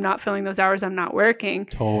hours. If I'm not filling those hours, I'm not working.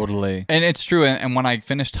 Totally. And it's true. And when I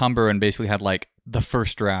finished Humber and basically had like the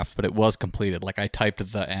first draft, but it was completed, like I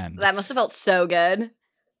typed the end. That must have felt so good.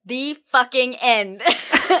 The fucking end.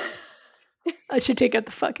 I should take out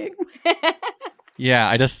the fucking. Yeah,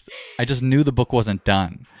 I just knew the book wasn't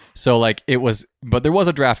done. So like it was, but there was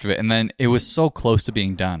a draft of it, and then it was so close to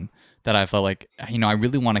being done that I felt like, you know, I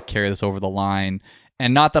really want to carry this over the line.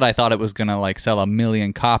 And not that I thought it was going to like sell 1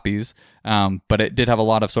 million copies, but it did have a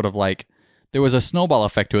lot of sort of like, there was a snowball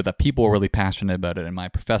effect to it that people were really passionate about it, and my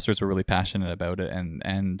professors were really passionate about it.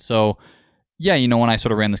 And so, yeah, you know, when I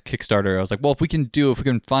sort of ran this Kickstarter, I was like, well, if we can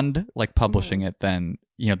fund like publishing it, then,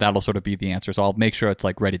 you know, that'll sort of be the answer. So I'll make sure it's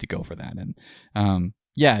like ready to go for that. And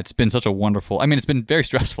yeah, it's been such a wonderful, I mean, it's been very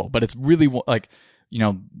stressful, but it's really like, you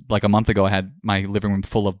know, like a month ago, I had my living room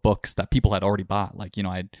full of books that people had already bought. Like, you know,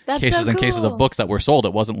 I had cases and cases of books that were sold.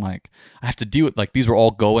 It wasn't like I have to do it. Like these were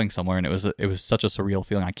all going somewhere, and it was such a surreal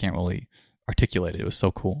feeling. I can't really articulate it. It was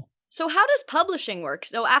so cool. So how does publishing work?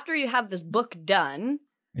 So after you have this book done,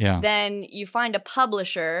 then you find a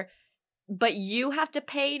publisher, but you have to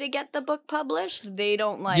pay to get the book published? They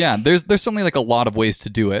don't like... Yeah, there's certainly like a lot of ways to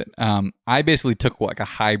do it. I basically took like a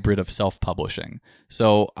hybrid of self-publishing.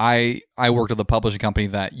 So I worked with a publishing company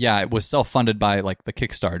that, yeah, it was self-funded by like the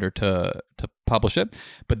Kickstarter to publish it,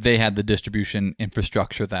 but they had the distribution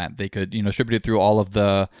infrastructure that they could, you know, distribute it through all of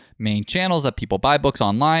the main channels that people buy books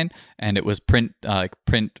online, and it was print, what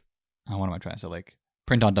am I trying to say? Like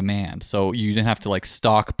print on demand. So you didn't have to like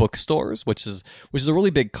stock bookstores, which is a really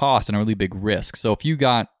big cost and a really big risk. So if you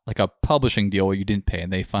got like a publishing deal where you didn't pay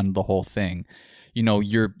and they fund the whole thing, you know,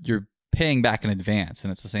 you're paying back in advance.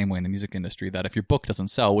 And it's the same way in the music industry, that if your book doesn't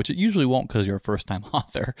sell, which it usually won't because you're a first-time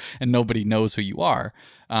author and nobody knows who you are,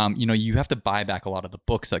 you know, you have to buy back a lot of the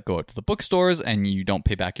books that go out to the bookstores, and you don't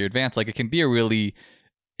pay back your advance. Like it can be a really,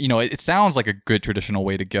 you know, it sounds like a good traditional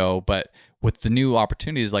way to go, but with the new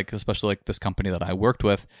opportunities, like especially like this company that I worked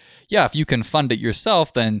with, yeah, if you can fund it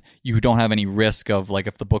yourself, then you don't have any risk of like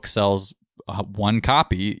if the book sells one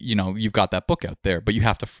copy, you know, you've got that book out there, but you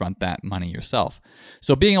have to front that money yourself.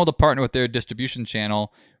 So being able to partner with their distribution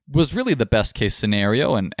channel was really the best case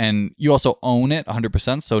scenario, and you also own it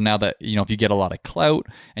 100%. So now that, you know, if you get a lot of clout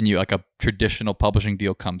and you like a traditional publishing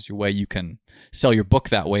deal comes your way, you can sell your book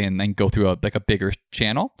that way and then go through a bigger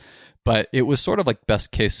channel. But it was sort of like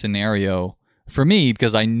best case scenario for me,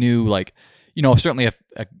 because I knew, like, you know, certainly if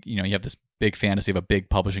you know, you have this big fantasy of a big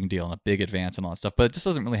publishing deal and a big advance and all that stuff, but it just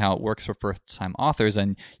doesn't really how it works for first-time authors,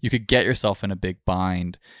 and you could get yourself in a big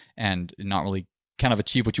bind and not really kind of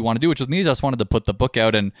achieve what you want to do, which with me, I just wanted to put the book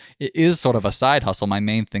out, and it is sort of a side hustle. My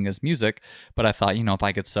main thing is music, but I thought, you know, if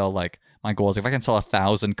I could sell, like, my goal is if I can sell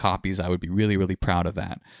 1,000 copies, I would be really, really proud of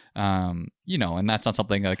that. You know, and that's not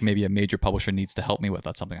something like maybe a major publisher needs to help me with.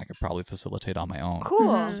 That's something I could probably facilitate on my own.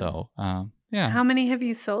 Cool. So, yeah. How many have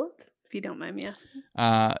you sold, if you don't mind me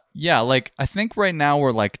asking? Yeah, like I think right now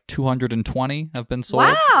we're like 220 have been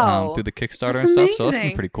sold through the Kickstarter That's and amazing. stuff. So that's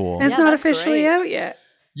been pretty cool. And it's not officially out yet.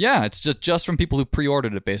 Yeah, it's just from people who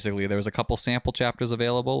pre-ordered it, basically. There was a couple sample chapters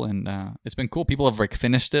available, and it's been cool. People have like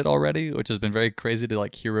finished it already, which has been very crazy to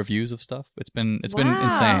like hear reviews of stuff. It's been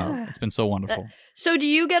insane. It's been so wonderful. So do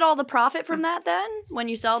you get all the profit from that then when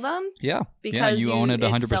you sell them? Yeah. Because you own it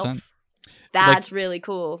 100%. That's like, really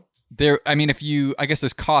cool. I mean, I guess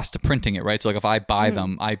there's cost to printing it, right? So like if I buy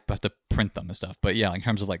them, I have to print them and stuff. But yeah, in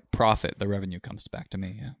terms of like profit, the revenue comes back to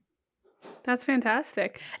me. Yeah. That's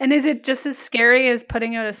fantastic. And is it just as scary as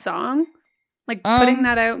putting out a song? Like putting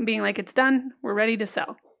that out and being like, it's done, we're ready to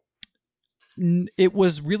sell? It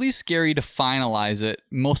was really scary to finalize it,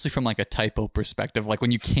 mostly from like a typo perspective. Like when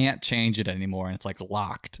you can't change it anymore and it's like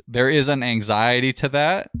locked. There is an anxiety to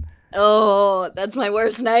that. Oh, that's my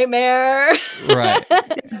worst nightmare. Right.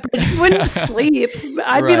 Bridget wouldn't sleep.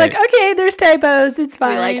 I'd be like, okay, there's typos. It's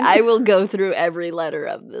fine. Like, I will go through every letter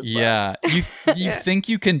of this book. Yeah. You think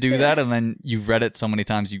you can do that, and then you've read it so many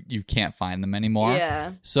times you can't find them anymore.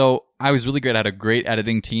 Yeah. So I was really great. I had a great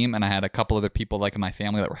editing team, and I had a couple other people like in my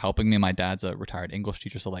family that were helping me. My dad's a retired English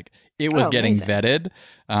teacher, so like it was getting vetted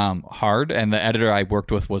hard, and the editor I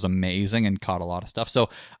worked with was amazing and caught a lot of stuff. So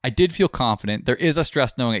I did feel confident. There is a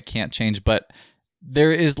stress knowing it can't change, but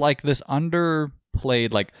there is like this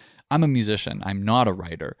underplayed, like I'm a musician. I'm not a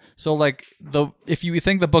writer. So like if you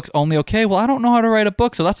think the book's only okay, well, I don't know how to write a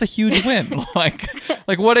book, so that's a huge win.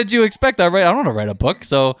 like what did you expect? I don't know how to write a book.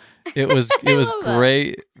 So it was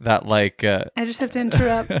great that like I just have to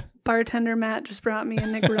interrupt. Bartender Matt just brought me a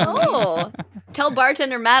Negroni. Oh, tell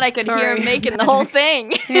bartender Matt I could hear him making the whole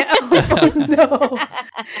thing. Yeah. Oh, no.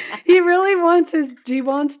 He really wants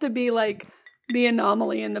to be like the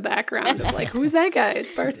anomaly in the background of like, who's that guy?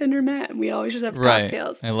 It's bartender Matt. And we always just have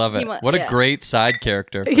cocktails. I love it. What a great side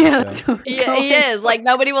character. Yeah, yeah, he is. Like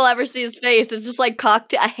nobody will ever see his face. It's just like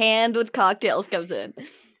a hand with cocktails comes in.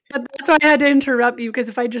 But that's why I had to interrupt you, because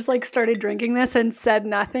if I just like started drinking this and said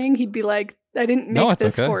nothing, he'd be like, I didn't make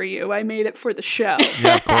this for you. I made it for the show.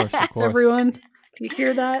 Yeah, of course. So everyone, if you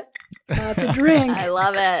hear that, the drink. I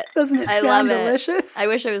love it. Doesn't it sound delicious? I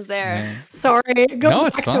wish I was there. Man. Sorry. Go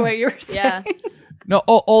back to what you were saying. Yeah. No,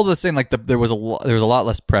 all the same. Like there was a lot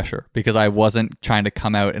less pressure because I wasn't trying to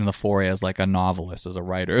come out in the foray as like a novelist, as a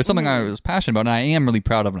writer. It was something I was passionate about, and I am really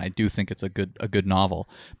proud of, and I do think it's a good novel.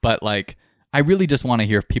 But like, I really just want to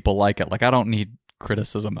hear if people like it. Like, I don't need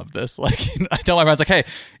criticism of this. Like, I tell my friends, like, hey,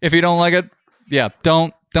 if you don't like it, yeah,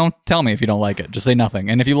 don't tell me if you don't like it. Just say nothing.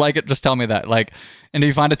 And if you like it, just tell me that. Like, and if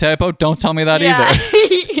you find a typo, don't tell me that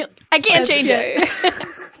either. I can't change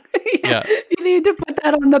it. Yeah. You need to put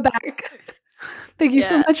that on the back. Thank you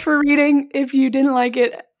so much for reading. If you didn't like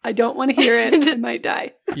it, I don't want to hear it. I might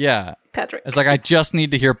die. Yeah. Patrick. It's like, I just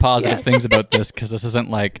need to hear positive things about this, because this isn't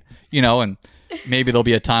like, and maybe there'll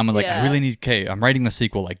be a time when like, I really need, I'm writing the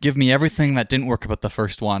sequel. Like, give me everything that didn't work about the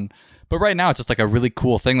first one. But right now, it's just like a really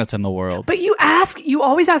cool thing that's in the world. But you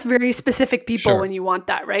always ask very specific people when you want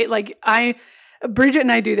that, right? Like Bridget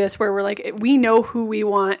and I do this where we're like, we know who we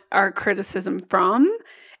want our criticism from.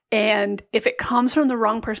 And if it comes from the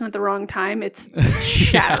wrong person at the wrong time, it's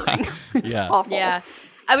shattering. It's awful. Yeah.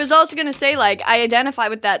 I was also going to say, like, I identify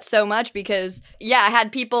with that so much because, I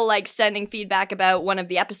had people, like, sending feedback about one of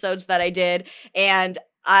the episodes that I did, and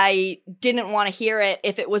I didn't want to hear it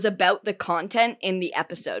if it was about the content in the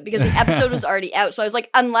episode, because the episode was already out. So I was like,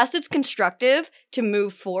 unless it's constructive to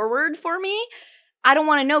move forward for me, I don't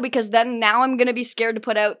want to know, because then now I'm going to be scared to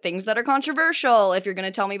put out things that are controversial if you're going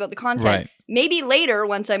to tell me about the content. Right. Maybe later,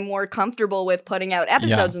 once I'm more comfortable with putting out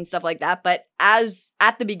episodes and stuff like that. But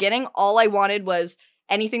at the beginning, all I wanted was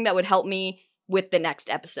anything that would help me with the next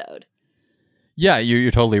episode. Yeah,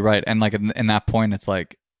 you're totally right. And like in that point, it's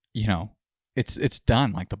like, it's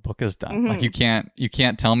done. Like, the book is done. Like, you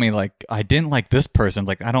can't tell me like, I didn't like this person.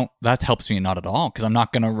 Like, that helps me not at all, because I'm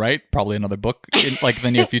not going to write probably another book in like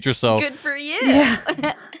the near future. So good for you.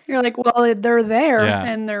 Yeah. You're like, well, they're there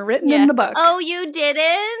and they're written in the book. Oh, you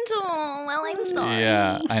didn't? Oh, well, I'm sorry.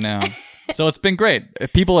 Yeah, I know. So it's been great.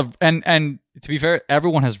 People have, and to be fair,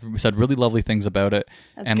 everyone has said really lovely things about it.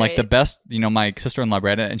 That's and like great. the best, my sister-in-law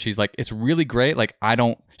read it, and she's like, it's really great. Like,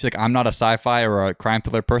 she's like, I'm not a sci-fi or a crime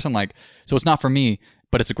thriller person. Like, so it's not for me,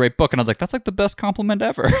 but it's a great book. And I was like, that's like the best compliment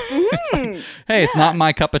ever. It's like, hey, it's not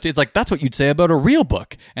my cup of tea. It's like, that's what you'd say about a real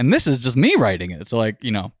book. And this is just me writing it. So like,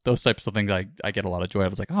 those types of things, I get a lot of joy. I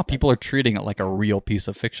was like, oh, people are treating it like a real piece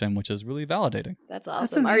of fiction, which is really validating. That's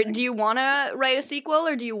awesome. Do you want to write a sequel,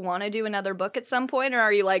 or do you want to do another book at some point? Or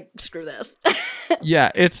are you like, screw this?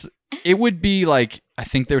 Yeah, it would be like, I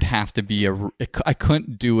think there would have to be I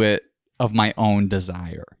couldn't do it of my own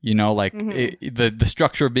desire, like the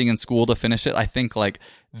structure of being in school to finish it. I think like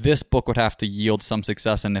this book would have to yield some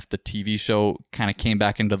success, and if the TV show kind of came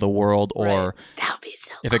back into the world, or that would be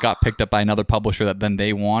so if it got picked up by another publisher that then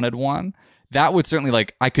they wanted one, that would certainly,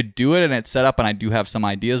 like, I could do it and it's set up and I do have some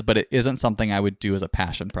ideas, but it isn't something I would do as a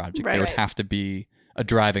passion project. There would have to be a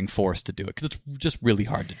driving force to do it, because it's just really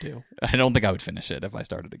hard to do. I don't think I would finish it if I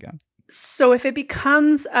started again. So if it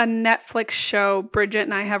becomes a Netflix show, Bridget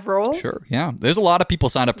and I have roles? Sure, yeah. There's a lot of people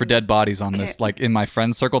signed up for Dead Bodies on this. Like, in my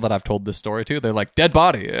friend circle that I've told this story to, they're like, Dead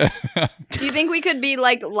Body. Do you think we could be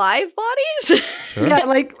like live bodies? Sure. Yeah,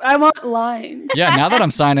 like, I want lines. Yeah, now that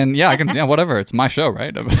I'm signing, I can, whatever. It's my show,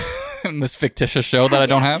 right? This fictitious show that I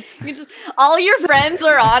don't have. All your friends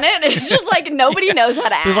are on it. It's just like nobody knows how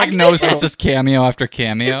to act. There's like no, it's just cameo after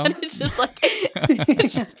cameo. It's just like,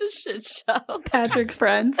 it's just a shit show. Patrick's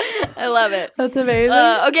friends. I love it. That's amazing.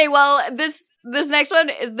 Okay, well, this next one,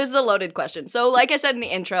 this is a loaded question. So like I said in the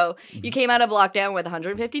intro, you came out of lockdown with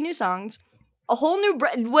 150 new songs. A whole new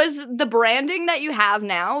was the branding that you have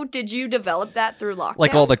now. Did you develop that through lockdown?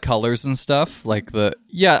 Like all the colors and stuff, like the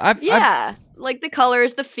like the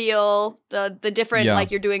colors, the feel, the different like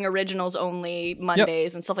you're doing originals only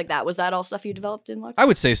Mondays and stuff like that. Was that all stuff you developed in lockdown? I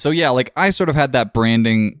would say so. Yeah, like I sort of had that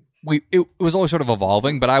branding. It was always sort of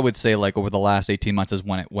evolving, but I would say like over the last 18 months is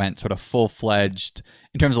when it went sort of full-fledged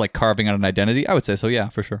in terms of like carving out an identity. I would say so. Yeah,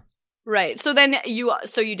 for sure. Right. So then you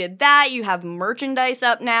did that. You have merchandise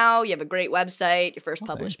up now. You have a great website, your first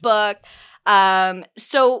published book.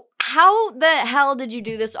 So how the hell did you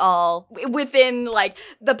do this all within like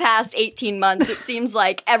the past 18 months? It seems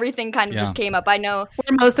like everything kind of just came up. I know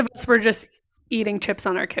where most of us were just eating chips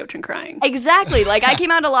on our couch and crying. Exactly. Like I came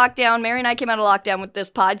out of lockdown, Mary and I came out of lockdown with this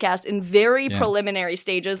podcast in very preliminary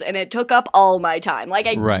stages, and it took up all my time. Like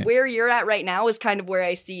where you're at right now is kind of where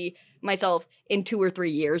I see myself in 2 or 3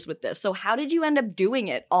 years with this. So how did you end up doing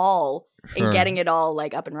it all and getting it all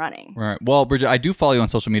like up and running? Right. Well, Bridget, I do follow you on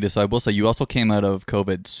social media, so I will say you also came out of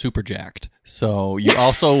COVID super jacked. So you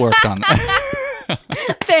also worked on that.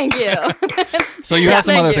 Thank you. So you had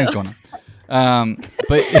some other things going on.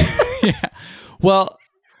 But yeah. Well,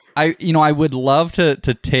 I would love to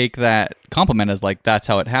take that compliment as like that's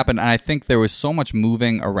how it happened. And I think there was so much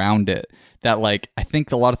moving around it that like I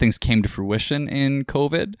think a lot of things came to fruition in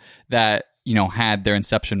COVID that, had their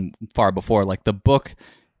inception far before. Like the book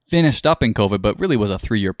finished up in COVID, but really was a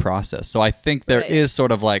 3-year process. So I think there is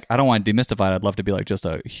sort of like, I don't want to demystify it. I'd love to be like just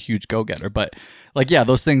a huge go-getter. But like, yeah,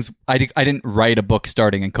 those things, I didn't write a book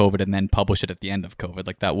starting in COVID and then publish it at the end of COVID.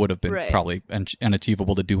 Like that would have been probably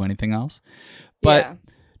unachievable to do anything else. But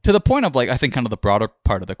to the point of like, I think kind of the broader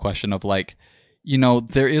part of the question of like,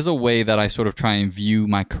 there is a way that I sort of try and view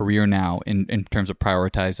my career now in terms of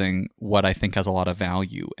prioritizing what I think has a lot of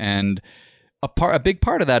value. And a big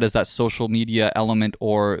part of that is that social media element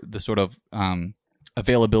or the sort of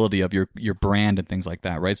availability of your brand and things like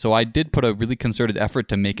that, right? So I did put a really concerted effort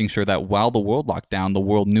to making sure that while the world locked down, the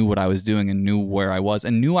world knew what I was doing and knew where I was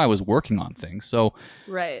and knew I was working on things. So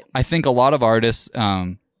I think a lot of artists,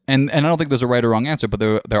 and I don't think there's a right or wrong answer, but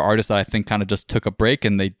there are artists that I think kind of just took a break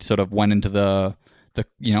and they sort of went into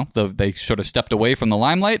they sort of stepped away from the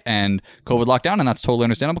limelight and COVID locked down, and that's totally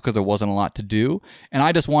understandable because there wasn't a lot to do. And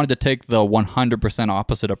I just wanted to take the 100%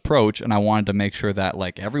 opposite approach, and I wanted to make sure that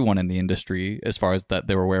like everyone in the industry, as far as that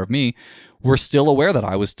they were aware of me, were still aware that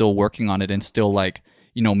I was still working on it and still like,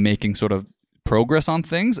 making sort of progress on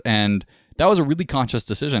things. And that was a really conscious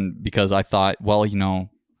decision because I thought, well,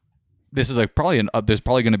 this is like there's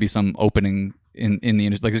probably going to be some opening in the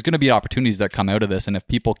industry. Like there's going to be opportunities that come out of this. And if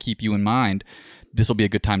people keep you in mind, this will be a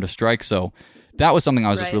good time to strike. So that was something I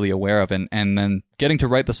was just really aware of. And then getting to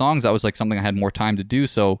write the songs, that was like something I had more time to do.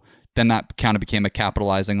 So then that kind of became a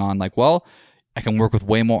capitalizing on like, well, I can work with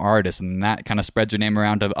way more artists, and that kind of spreads your name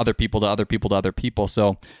around to other people, to other people, to other people.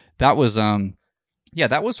 So that was,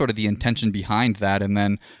 that was sort of the intention behind that. And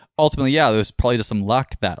then ultimately, there was probably just some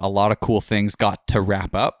luck that a lot of cool things got to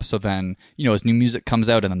wrap up. So then, as new music comes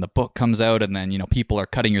out and then the book comes out and then, people are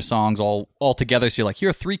cutting your songs all together. So you're like, here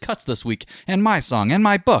are 3 cuts this week and my song and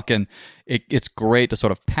my book. And it's great to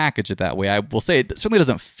sort of package it that way. I will say it certainly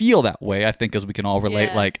doesn't feel that way. I think as we can all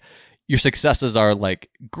relate, like your successes are like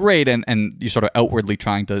great and you're sort of outwardly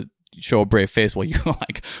trying to show a brave face while you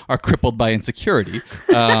like are crippled by insecurity.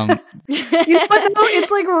 But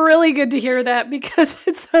it's like really good to hear that because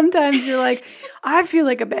sometimes you're like, I feel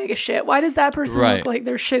like a bag of shit. Why does that person look like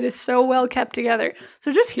their shit is so well kept together?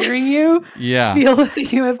 So just hearing you feel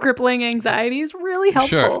like you have crippling anxiety is really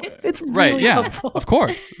helpful. It's really helpful. Of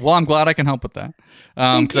course. Well, I'm glad I can help with that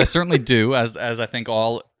because I certainly do, as I think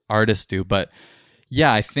all artists do. But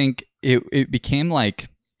I think it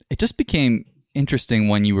just became interesting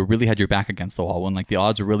when you really had your back against the wall, when like the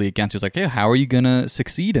odds were really against you. It's like, hey, how are you gonna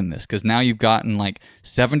succeed in this? Because now you've gotten like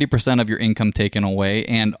 70% of your income taken away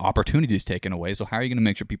and opportunities taken away. So how are you gonna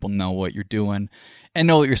make sure people know what you're doing and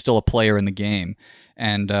know that you're still a player in the game?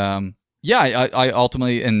 And I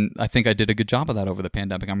ultimately, and I think I did a good job of that over the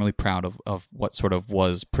pandemic. I'm really proud of what sort of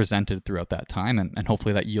was presented throughout that time, and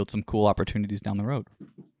hopefully that yields some cool opportunities down the road.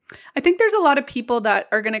 I think there's a lot of people that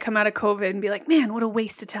are going to come out of COVID and be like, man, what a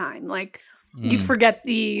waste of time. Like, you forget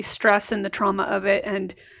the stress and the trauma of it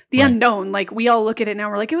and the unknown. Like we all look at it now,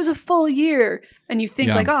 we're like, it was a full year. And you think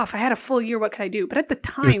like, oh, if I had a full year, what could I do? But at the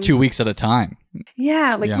time, it was 2 weeks at a time.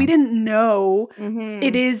 Yeah. We didn't know. Mm-hmm.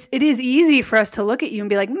 It is easy for us to look at you and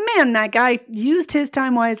be like, man, that guy used his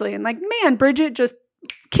time wisely. And like, man, Bridget just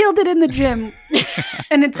killed it in the gym.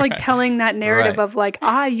 And it's like telling that narrative of like,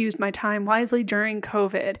 I used my time wisely during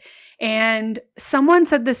COVID. And someone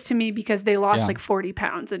said this to me because they lost like 40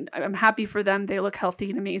 pounds and I'm happy for them. They look healthy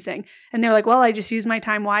and amazing. And they're like, well, I just used my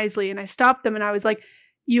time wisely. And I stopped them and I was like,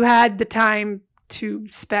 you had the time to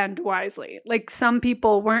spend wisely. Like some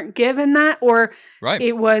people weren't given that, or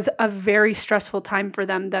it was a very stressful time for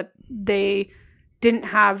them that they didn't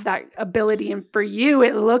have that ability. And for you,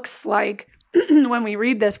 it looks like when we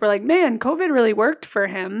read this, we're like, man, COVID really worked for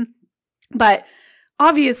him. But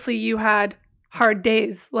obviously you had hard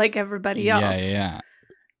days like everybody else. Yeah.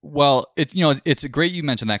 Well, it's great you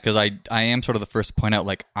mentioned that because I am sort of the first to point out,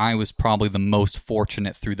 like, I was probably the most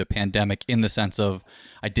fortunate through the pandemic in the sense of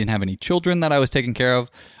I didn't have any children that I was taking care of.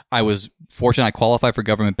 I was fortunate I qualified for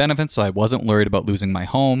government benefits, so I wasn't worried about losing my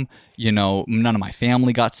home. None of my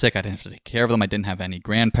family got sick. I didn't have to take care of them. I didn't have any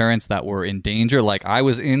grandparents that were in danger. Like, I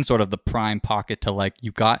was in sort of the prime pocket to, like,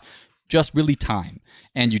 you got just really time.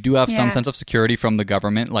 And you do have some sense of security from the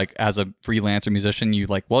government. Like, as a freelancer musician, you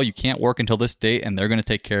like, well, you can't work until this date and they're going to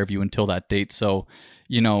take care of you until that date. So,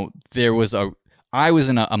 I was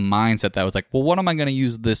in a mindset that was like, well, what am I going to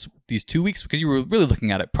use these 2 weeks? Because you were really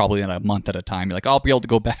looking at it probably in a month at a time. You're like, I'll be able to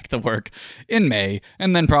go back to work in May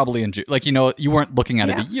and then probably in June. Like, you weren't looking at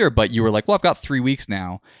it a year, but you were like, well, I've got 3 weeks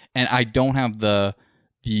now and I don't have those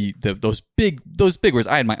big words.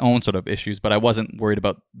 I had my own sort of issues, but I wasn't worried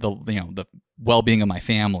about the well-being of my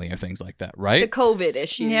family or things like that, right? The COVID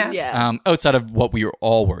issues, yeah. Outside of what we were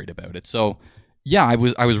all worried about it. So yeah, I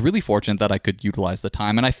was really fortunate that I could utilize the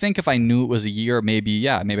time. And I think if I knew it was a year, maybe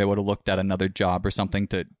I would have looked at another job or something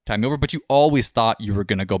to time me over. But you always thought you were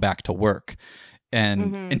going to go back to work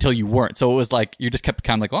and until you weren't. So it was like, you just kept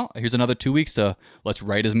kind of like, well, here's another 2 weeks to let's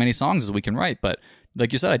write as many songs as we can write. But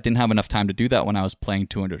like you said, I didn't have enough time to do that when I was playing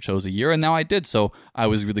 200 shows a year. And now I did. So I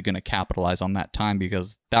was really going to capitalize on that time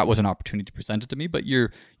because that was an opportunity presented to me. But you're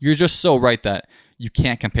just so right that you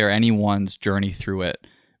can't compare anyone's journey through it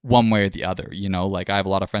one way or the other. Like, I have a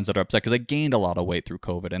lot of friends that are upset because I gained a lot of weight through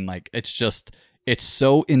COVID. And like, it's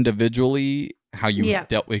so individually how you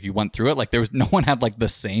dealt with, you went through it. Like, no one had like the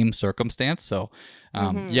same circumstance. So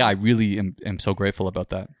I really am so grateful about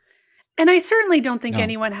that. And I certainly don't think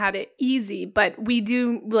anyone had it easy, but we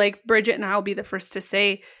do, like, Bridget and I'll be the first to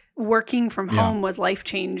say, working from home was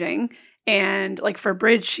life-changing. And like, for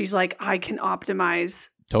Bridge, she's like, I can optimize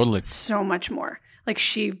totally so much more. Like,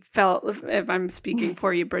 she felt, if I'm speaking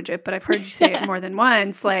for you, Bridget, but I've heard you say it more than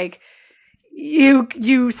once, like,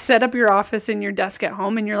 you set up your office and your desk at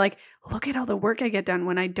home and you're like, look at all the work I get done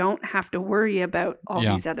when I don't have to worry about all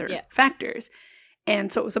these other factors.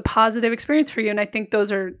 And so it was a positive experience for you. And I think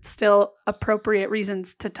those are still appropriate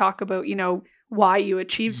reasons to talk about, why you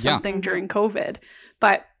achieved something during COVID.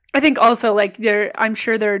 But I think also, like, I'm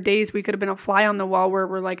sure there are days we could have been a fly on the wall where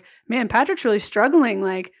we're like, man, Patrick's really struggling.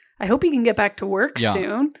 Like, I hope he can get back to work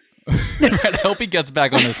soon. I hope he gets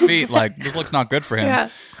back on his feet. Like, this looks not good for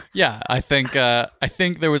him. Yeah, I think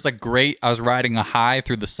there was I was riding a high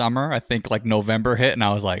through the summer. I think like November hit and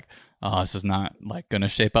I was like, oh, this is not like going to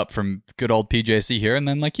shape up from good old PJC here. And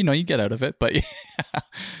then like, you get out of it. But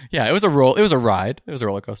yeah, it was a ride. It was a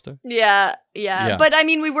roller coaster. Yeah. But I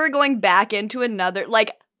mean, we were going back into another,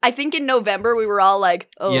 like, I think in November we were all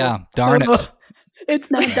like, oh. Yeah, darn it.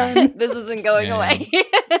 It's not done. This isn't going away.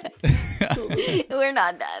 We're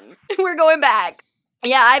not done. We're going back.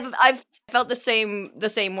 Yeah, I've felt the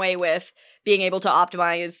same way with being able to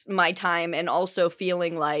optimize my time and also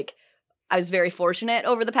feeling like I was very fortunate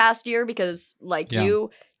over the past year because, like,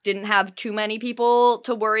 you didn't have too many people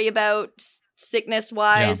to worry about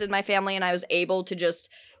sickness-wise in my family, and I was able to just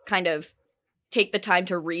kind of take the time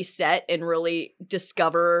to reset and really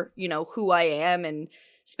discover, who I am and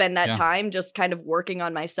spend that time just kind of working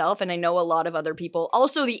on myself. And I know a lot of other people,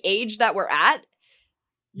 also the age that we're at,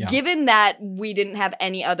 given that we didn't have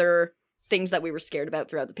any other things that we were scared about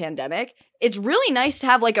throughout the pandemic, it's really nice to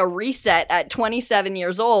have like a reset at 27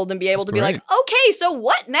 years old and be able to be like, okay, so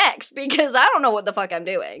what next? Because I don't know what the fuck I'm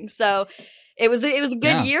doing. So it was a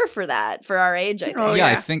good year for that, for our age, I think.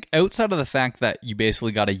 I think outside of the fact that you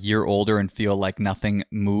basically got a year older and feel like nothing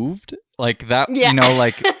moved, like that,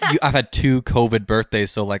 I've had 2 COVID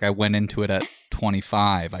birthdays, so like I went into it at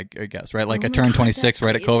 25, I guess, right? Like I turned 26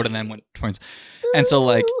 right at COVID and then went 20. And so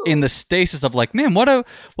like in the stasis of like, man, what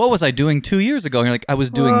was I doing 2 years ago? And you're like, I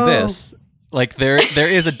was doing this. Like there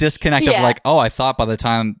is a disconnect of like, oh, I thought by the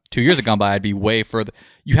time 2 years had gone by, I'd be way further.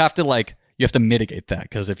 You have to mitigate that,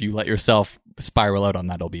 because if you let yourself spiral out on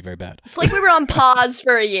that, it'll be very bad. It's like we were on pause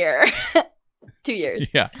for a year. 2 years.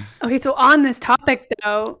 Yeah. Okay, so on this topic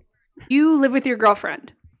though, you live with your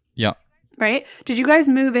girlfriend. Yeah. Right? Did you guys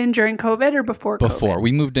move in during COVID or before COVID? Before.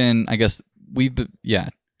 We moved in, I guess,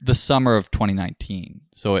 the summer of 2019.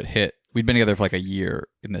 So it hit, we'd been together for like a year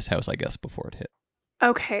in this house, I guess, before it hit.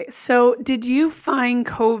 Okay. So did you find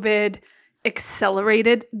COVID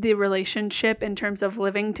accelerated the relationship in terms of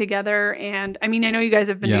living together? And I mean, I know you guys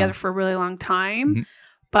have been together for a really long time,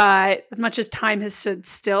 but as much as time has stood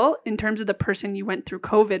still, in terms of the person you went through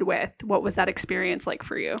COVID with, what was that experience like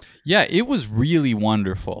for you? Yeah, it was really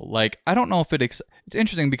wonderful. Like, I don't know if it's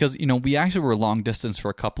interesting because, we actually were long distance for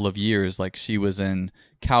a couple of years. Like, she was in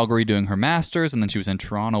Calgary doing her master's, and then she was in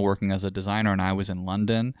Toronto working as a designer, and I was in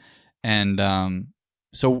London. And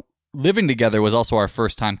so living together was also our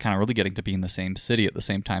first time kind of really getting to be in the same city at the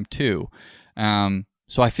same time too.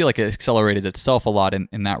 So I feel like it accelerated itself a lot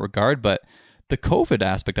in that regard. But the COVID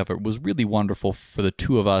aspect of it was really wonderful for the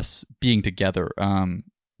two of us being together.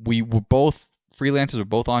 We were both freelancers, we're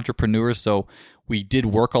both entrepreneurs, so we did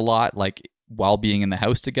work a lot, like while being in the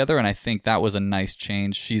house together, and I think that was a nice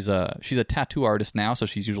change. She's a tattoo artist now, so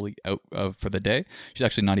she's usually out for the day. She's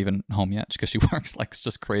actually not even home yet because she works like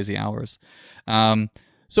just crazy hours.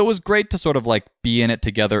 So it was great to sort of like be in it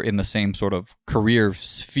together in the same sort of career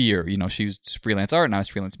sphere. You know, she's freelance art and I was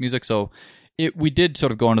freelance music, so we did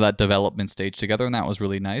sort of go into that development stage together, and that was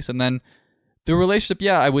really nice. And then the relationship,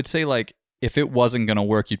 yeah, I would say like if it wasn't going to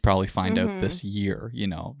work, you'd probably find out this year, you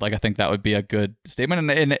know, like I think that would be a good statement.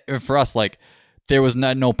 And for us, like there was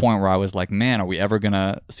no point where I was like, man, are we ever going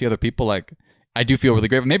to see other people? Like I do feel really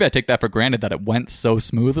great. Maybe I take that for granted that it went so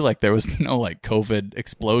smoothly. Like there was no like COVID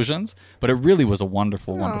explosions, but it really was a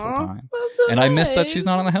wonderful, wonderful time. So and I miss that she's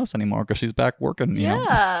not in the house anymore because she's back working, you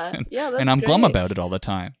know? And I'm glum about it all the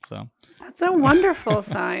time. So that's a wonderful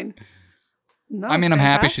sign. No, I mean, I'm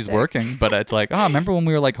happy she's fantastic. working, but it's like, remember when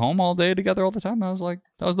we were like home all day together all the time? I was like,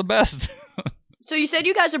 that was the best. So you said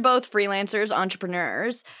you guys are both freelancers,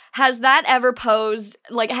 entrepreneurs. Has that ever posed,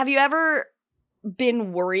 like, have you ever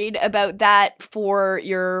been worried about that for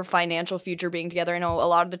your financial future being together? I know a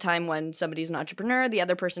lot of the time when somebody's an entrepreneur, the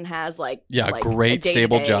other person has like great a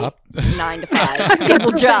stable job, 9 to 5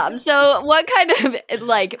 stable job. So what kind of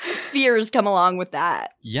like fears come along with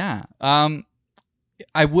that? Yeah.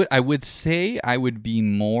 I would say I would be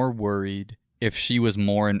more worried if she was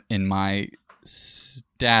more in my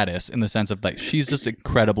status, in the sense of like she's just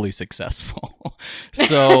incredibly successful.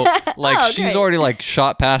 So like she's already like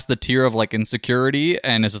shot past the tier of like insecurity,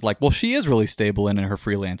 and it's just like, well, she is really stable in her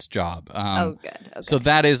freelance job. Good. Okay. So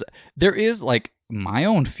there is like my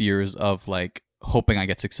own fears of like hoping I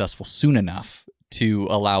get successful soon enough to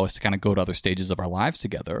allow us to kind of go to other stages of our lives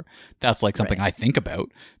together. That's like something I think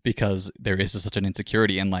about, because there is just such an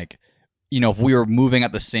insecurity. And like, you know, if we were moving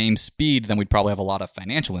at the same speed, then we'd probably have a lot of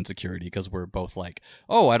financial insecurity, because we're both like,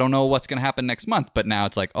 oh, I don't know what's going to happen next month. But now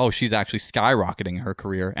it's like, oh, she's actually skyrocketing in her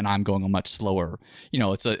career and I'm going a much slower. You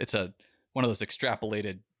know, it's a one of those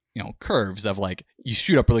extrapolated, you know, curves of like you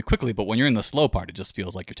shoot up really quickly, but when you're in the slow part, it just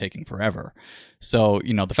feels like you're taking forever. So,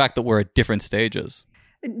 you know, the fact that we're at different stages.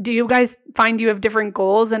 Do you guys find you have different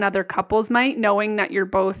goals than other couples might, knowing that you're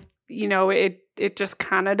both, you know, it just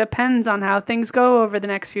kind of depends on how things go over the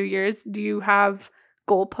next few years? Do you have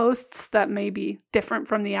goalposts that may be different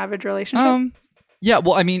from the average relationship? Yeah,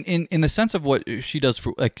 well, I mean, in the sense of what she does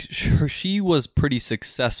for, like, she was pretty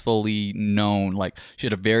successfully known. Like, she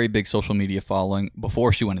had a very big social media following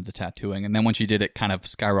before she went into tattooing. And then when she did it, kind of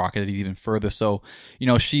skyrocketed even further. So, you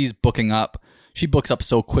know, she books up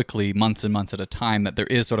so quickly, months and months at a time, that there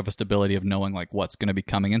is sort of a stability of knowing like what's going to be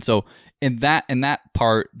coming. And so in that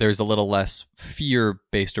part, there's a little less fear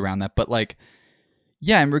based around that. But like,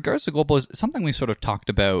 yeah, in regards to goalposts, something we sort of talked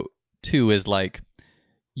about too is like,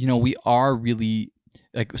 you know, we are really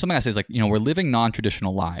like, something I say is like, you know, we're living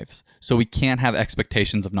non-traditional lives, so we can't have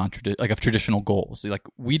expectations of traditional goals. Like,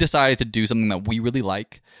 we decided to do something that we really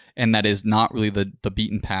like, and that is not really the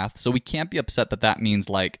beaten path. So we can't be upset that means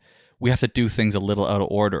like we have to do things a little out of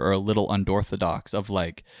order or a little unorthodox. Of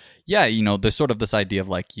like, yeah, you know, there's sort of this idea of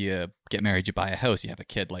like, you get married, you buy a house, you have a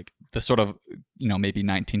kid, like the sort of, you know, maybe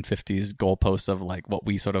 1950s goalposts of like what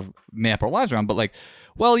we sort of map our lives around. But like,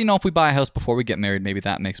 well, you know, if we buy a house before we get married, maybe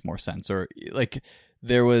that makes more sense. Or like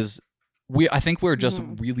I think we're just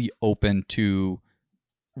really open to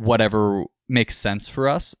whatever makes sense for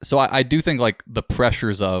us. So I do think like the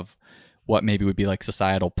pressures of what maybe would be like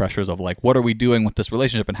societal pressures of like, what are we doing with this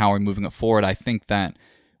relationship and how are we moving it forward? I think that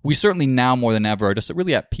we certainly now more than ever are just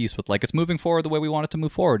really at peace with like, it's moving forward the way we want it to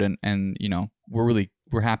move forward. And you know,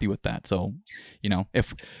 we're happy with that. So, you know,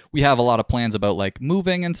 if we have a lot of plans about like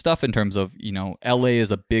moving and stuff in terms of, you know, LA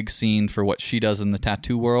is a big scene for what she does in the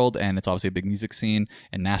tattoo world. And it's obviously a big music scene,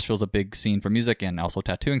 and Nashville's a big scene for music and also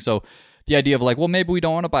tattooing. So the idea of like, well, maybe we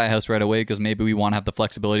don't want to buy a house right away because maybe we want to have the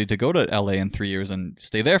flexibility to go to LA in 3 years and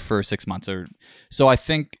stay there for 6 months. Or so I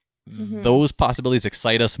think those possibilities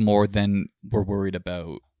excite us more than we're worried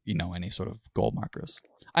about, you know, any sort of goal markers.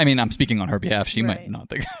 I mean, I'm speaking on her behalf. She might not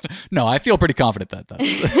think. No, I feel pretty confident that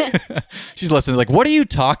that's she's listening. Like, what are you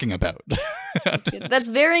talking about? That's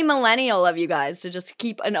very millennial of you guys to just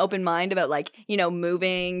keep an open mind about like, you know,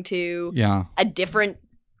 moving to a different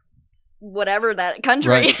whatever that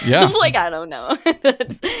country. Right. Yeah. Like, I don't know.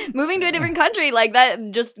 Moving to a different country like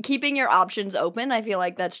that, just keeping your options open. I feel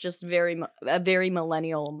like that's just a very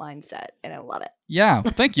millennial mindset, and I love it. Yeah,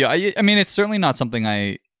 thank you. I mean, it's certainly not something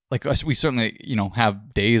I like us, we certainly,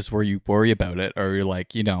 have days where you worry about it, or you're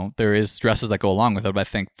like, there is stresses that go along with it. But I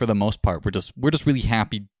think for the most part, we're just really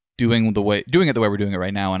happy doing it the way we're doing it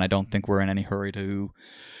right now. And I don't think we're in any hurry to,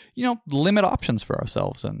 limit options for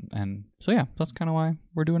ourselves. And so, yeah, that's kind of why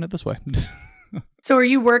we're doing it this way. So are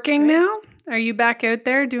you working now? Are you back out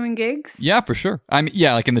there doing gigs? Yeah, for sure. I mean,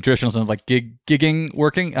 yeah, like in the traditional sense of like gigging,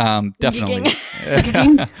 working, definitely.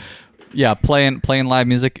 Yeah, playing live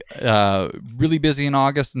music. Really busy in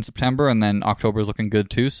August and September, and then October is looking good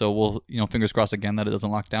too. So we'll, fingers crossed again that it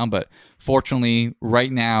doesn't lock down. But fortunately,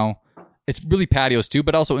 right now, it's really patios too,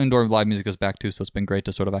 but also indoor live music is back too. So it's been great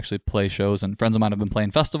to sort of actually play shows. And friends of mine have been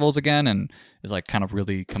playing festivals again, and is like kind of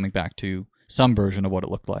really coming back to some version of what it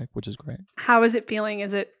looked like, which is great. How is it feeling?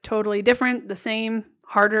 Is it totally different, the same,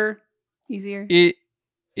 harder, easier?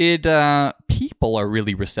 People are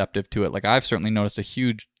really receptive to it. Like I've certainly noticed a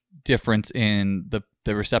huge difference in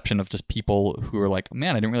the reception of just people who are like,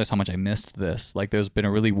 man, I didn't realize how much I missed this. Like there's been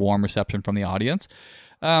a really warm reception from the audience.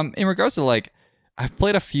 In regards to like, I've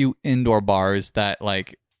played a few indoor bars that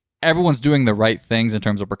like everyone's doing the right things in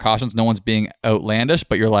terms of precautions. No one's being outlandish,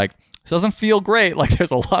 but you're like, this doesn't feel great. Like there's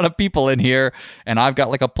a lot of people in here and I've got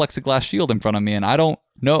like a plexiglass shield in front of me and I don't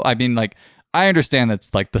know. I mean, like, I understand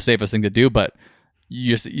that's like the safest thing to do, but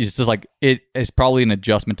it's just like, it is probably an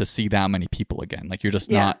adjustment to see that many people again. Like you're just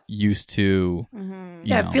not used to,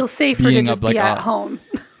 it feels safer to just be at home.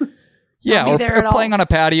 Yeah, or playing on a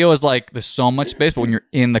patio is like, there's so much space, but when you're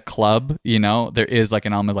in the club, there is like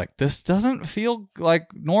an element like, this doesn't feel like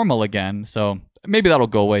normal again. So maybe that'll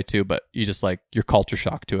go away too, but you just like, your culture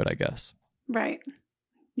shock to it, I guess. Right.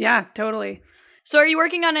 Yeah, totally. So are you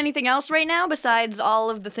working on anything else right now besides all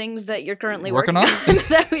of the things that you're currently working on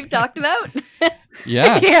that we've talked about?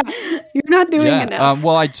 Yeah. Yeah. You're not doing enough.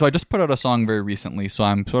 Well, I just put out a song very recently, so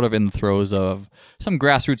I'm sort of in the throes of some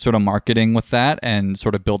grassroots sort of marketing with that and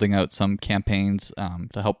sort of building out some campaigns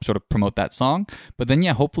to help sort of promote that song. But then,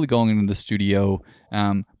 yeah, hopefully going into the studio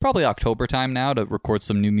probably October time now to record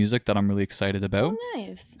some new music that I'm really excited about. Oh,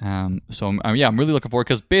 nice. So I'm really looking forward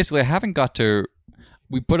because basically I haven't got to.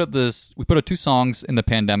 We put out 2 songs in the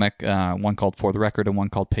pandemic, one called For the Record and one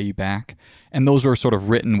called Pay You Back. And those were sort of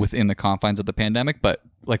written within the confines of the pandemic. But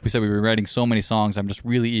like we said, we were writing so many songs. I'm just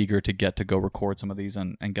really eager to get to go record some of these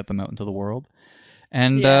and get them out into the world.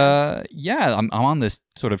 And I'm on this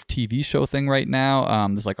sort of TV show thing right now.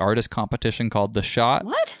 This like artist competition called The Shot.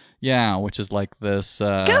 What? Yeah, which is like this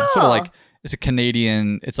sort of like, it's a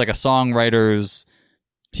Canadian, it's like a songwriter's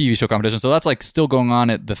TV show competition. So that's like still going on.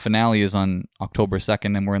 The finale is on October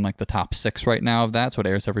 2nd and we're in like the top 6 right now of that. So it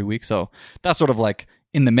airs every week. So that's sort of like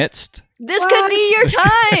in the midst. This could be your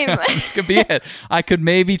time. This could be it. I could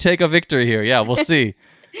maybe take a victory here. Yeah, we'll see.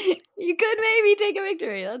 You could maybe take a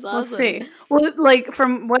victory. That's awesome. We'll see. Well, like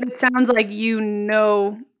from what it sounds like,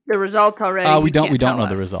 the results already. We don't know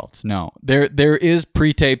the results. No, there is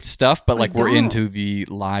pre-taped stuff, but like we're into the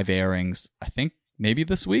live airings. I think maybe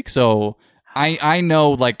this week. So I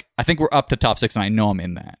know, like, I think we're up to top 6 and I know I'm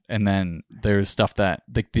in that. And then there's stuff that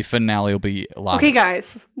the finale will be live. Okay,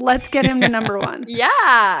 guys, let's get him to number 1. Yeah.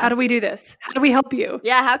 How do we do this? How do we help you?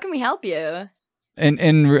 Yeah, how can we help you?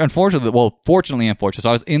 And fortunately, unfortunately, so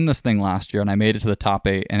I was in this thing last year and I made it to the top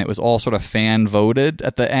 8 and it was all sort of fan voted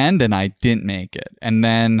at the end and I didn't make it. And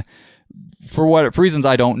then for reasons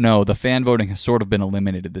I don't know, the fan voting has sort of been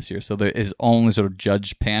eliminated this year. So there is only sort of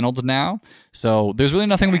judge paneled now. So there's really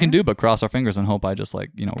nothing we can do but cross our fingers and hope I just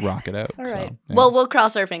like, rock it out. All right. So, yeah. Well, we'll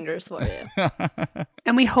cross our fingers for you.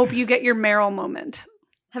 And we hope you get your Meryl moment.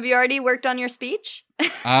 Have you already worked on your speech?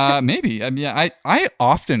 Maybe. I mean, I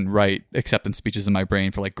often write acceptance speeches in my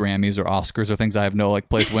brain for like Grammys or Oscars or things I have no like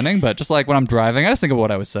place winning, but just like when I'm driving, I just think of what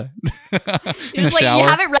I would say. You're just like, you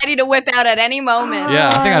have it ready to whip out at any moment. Yeah,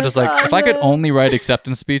 I think I'm just like, if I could only write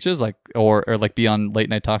acceptance speeches, like or like be on late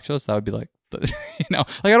night talk shows, that would be like, like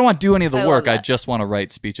I don't want to do any of the work. I just want to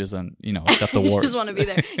write speeches and accept awards. You just want to be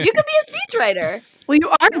there. You could be a speachwriter. Well, you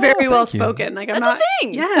are very well spoken. Like That's a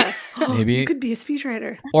thing. Yeah, maybe you could be a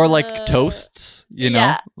speechwriter or like toasts.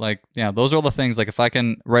 Like those are all the things. Like if I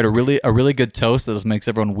can write a really good toast that just makes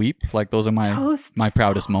everyone weep, like those are my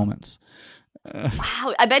proudest moments.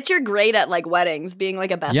 Wow, I bet you're great at like weddings, being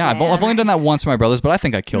like a best man. I've only done that once for my brothers, but I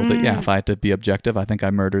think I killed it. Yeah, if I had to be objective, I think I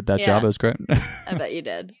murdered that job. It was great. I bet you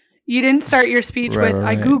did. You didn't start your speech with,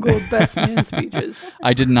 I Googled best man speeches.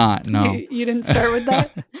 I did not, no. You didn't start with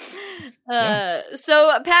that?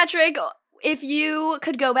 So, Patrick, if you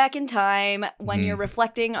could go back in time when you're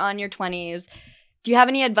reflecting on your 20s, do you have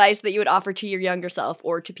any advice that you would offer to your younger self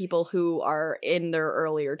or to people who are in their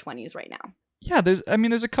earlier 20s right now? Yeah, there's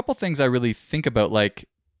a couple things I really think about, like,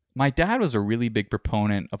 my dad was a really big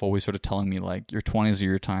proponent of always sort of telling me like, your 20s are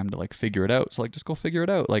your time to like figure it out. So like, just go figure it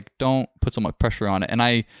out. Like, don't put so much pressure on it. And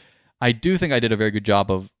I do think I did a very good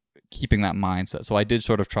job of keeping that mindset. So I did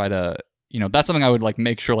sort of try to, that's something I would like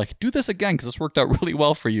make sure like do this again, because this worked out really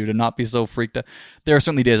well for you, to not be so freaked out. There are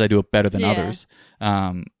certainly days I do it better than others,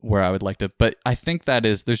 where I would like to, but I think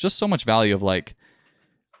there's just so much value of like,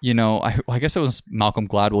 I guess it was Malcolm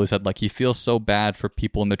Gladwell who said like, he feels so bad for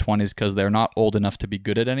people in their 20s because they're not old enough to be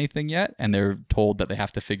good at anything yet, and they're told that they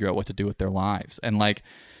have to figure out what to do with their lives. And like,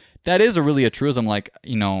 that is a truism. Like,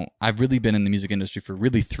 I've really been in the music industry for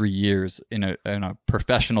really 3 years in a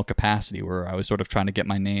professional capacity, where I was sort of trying to get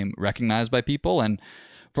my name recognized by people. And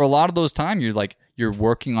for a lot of those time, you're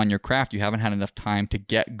working on your craft. You haven't had enough time to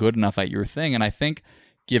get good enough at your thing. And I think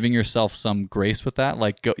giving yourself some grace with that,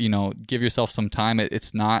 like, give yourself some time.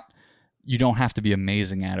 It's not, you don't have to be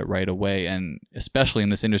amazing at it right away. And especially in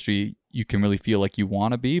this industry, you can really feel like you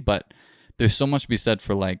want to be, but there's so much to be said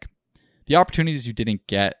for like the opportunities you didn't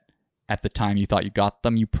get at the time you thought you got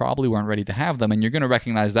them, you probably weren't ready to have them. And you're going to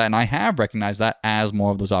recognize that. And I have recognized that as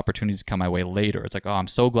more of those opportunities come my way later. It's like, oh, I'm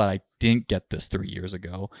so glad I didn't get this 3 years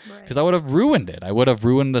ago, because I would have ruined it. I would have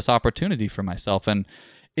ruined this opportunity for myself. And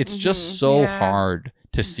it's just so hard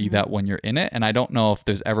to see that when you're in it. And I don't know if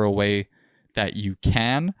there's ever a way that you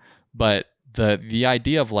can, but the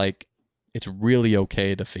idea of like, it's really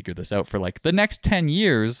okay to figure this out for like the next 10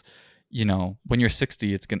 years, when you're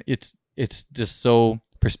 60, it's just so,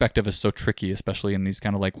 perspective is so tricky, especially in these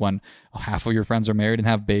kind of like when half of your friends are married and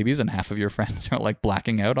have babies and half of your friends are like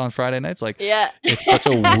blacking out on Friday nights. Like, it's such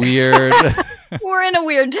a weird. We're in a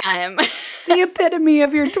weird time. The epitome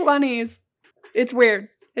of your 20s. It's weird.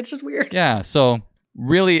 It's just weird. Yeah. So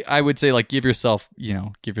really, I would say like, give yourself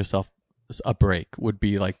a break would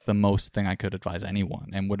be like the most thing I could advise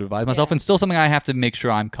anyone, and would advise myself, and still something I have to make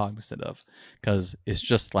sure I'm cognizant of, because it's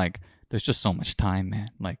just like, there's just so much time, man.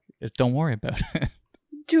 Like, don't worry about it.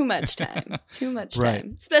 Too much time. Too much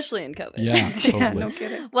time. Especially in COVID. Yeah, totally. Yeah, no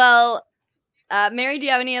kidding. Well, Mary, do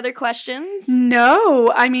you have any other questions? No.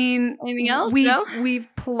 I mean, anything else? We've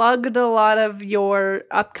plugged a lot of your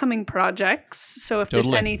upcoming projects. So if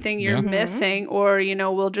there's anything you're missing, or,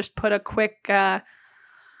 we'll just put a quick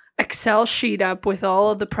Excel sheet up with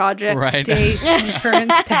all of the projects, dates, and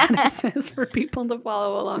current statuses for people to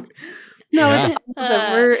follow along. No,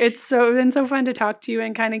 it's been so fun to talk to you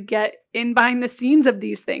and kind of get in behind the scenes of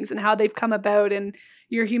these things and how they've come about, and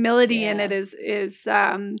your humility in it is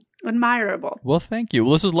admirable. Well, thank you.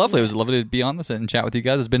 Well, this was lovely. It was lovely to be on this and chat with you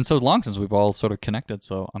guys. It's been so long since we've all sort of connected,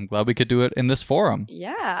 so I'm glad we could do it in this forum.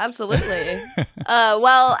 Yeah, absolutely.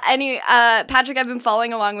 Patrick, I've been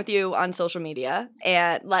following along with you on social media,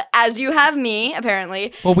 and as you have me,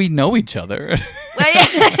 apparently. Well, we know each other.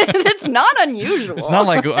 It's not unusual. It's not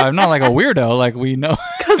like I'm not like a weirdo. Like, we know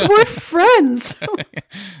because we're friends.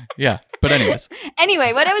 Yeah, but anyways.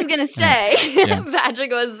 Anyway, what I was gonna say,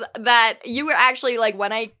 Patrick, was that you were actually like,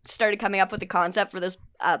 when I started coming up with the concept for this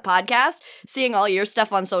podcast, seeing all your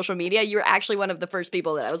stuff on social media, you were actually one of the first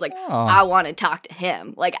people that I was like, I want to talk to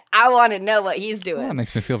him. Like, I want to know what he's doing. Well, that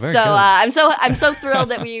makes me feel very good. I'm so thrilled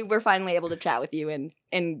that we were finally able to chat with you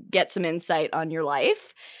and get some insight on your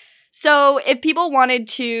life. So if people wanted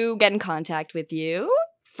to get in contact with you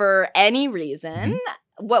for any reason,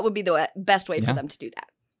 what would be the best way for them to do that?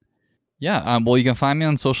 Yeah, well, you can find me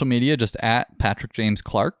on social media just at Patrick James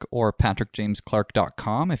Clark or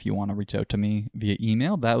patrickjamesclark.com if you want to reach out to me via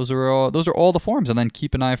email. Those are all the forms. And then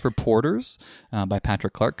keep an eye for Porters by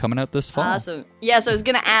Patrick Clark coming out this fall. Awesome. Yes, I was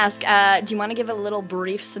going to ask, do you want to give a little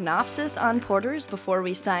brief synopsis on Porters before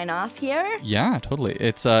we sign off here? Yeah, totally.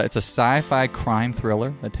 It's a sci-fi crime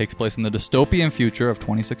thriller that takes place in the dystopian future of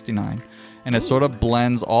 2069. And it sort of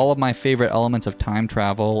blends all of my favorite elements of time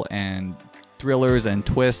travel and thrillers and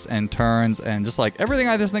twists and turns and just like everything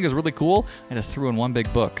I just think is really cool, I just threw in one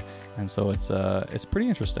big book. And so it's pretty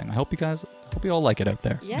interesting. I hope you all like it out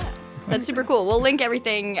there. Yeah, that's super cool. We'll link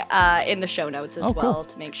everything in the show notes as well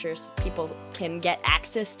to make sure people can get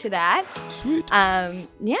access to that. Sweet.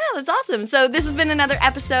 Yeah, that's awesome. So this has been another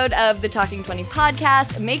episode of the Talking 20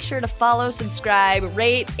 podcast. Make sure to follow, subscribe,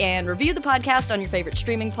 rate, and review the podcast on your favorite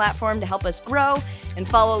streaming platform to help us grow, and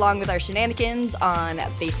follow along with our shenanigans on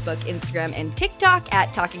Facebook, Instagram, and TikTok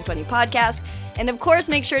at Talking 20 Podcast. And of course,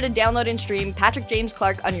 make sure to download and stream Patrick James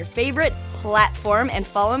Clark on your favorite platform and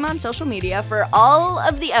follow him on social media for all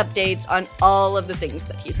of the updates on all of the things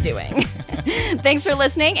that he's doing. Thanks for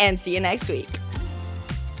listening, and see you next week.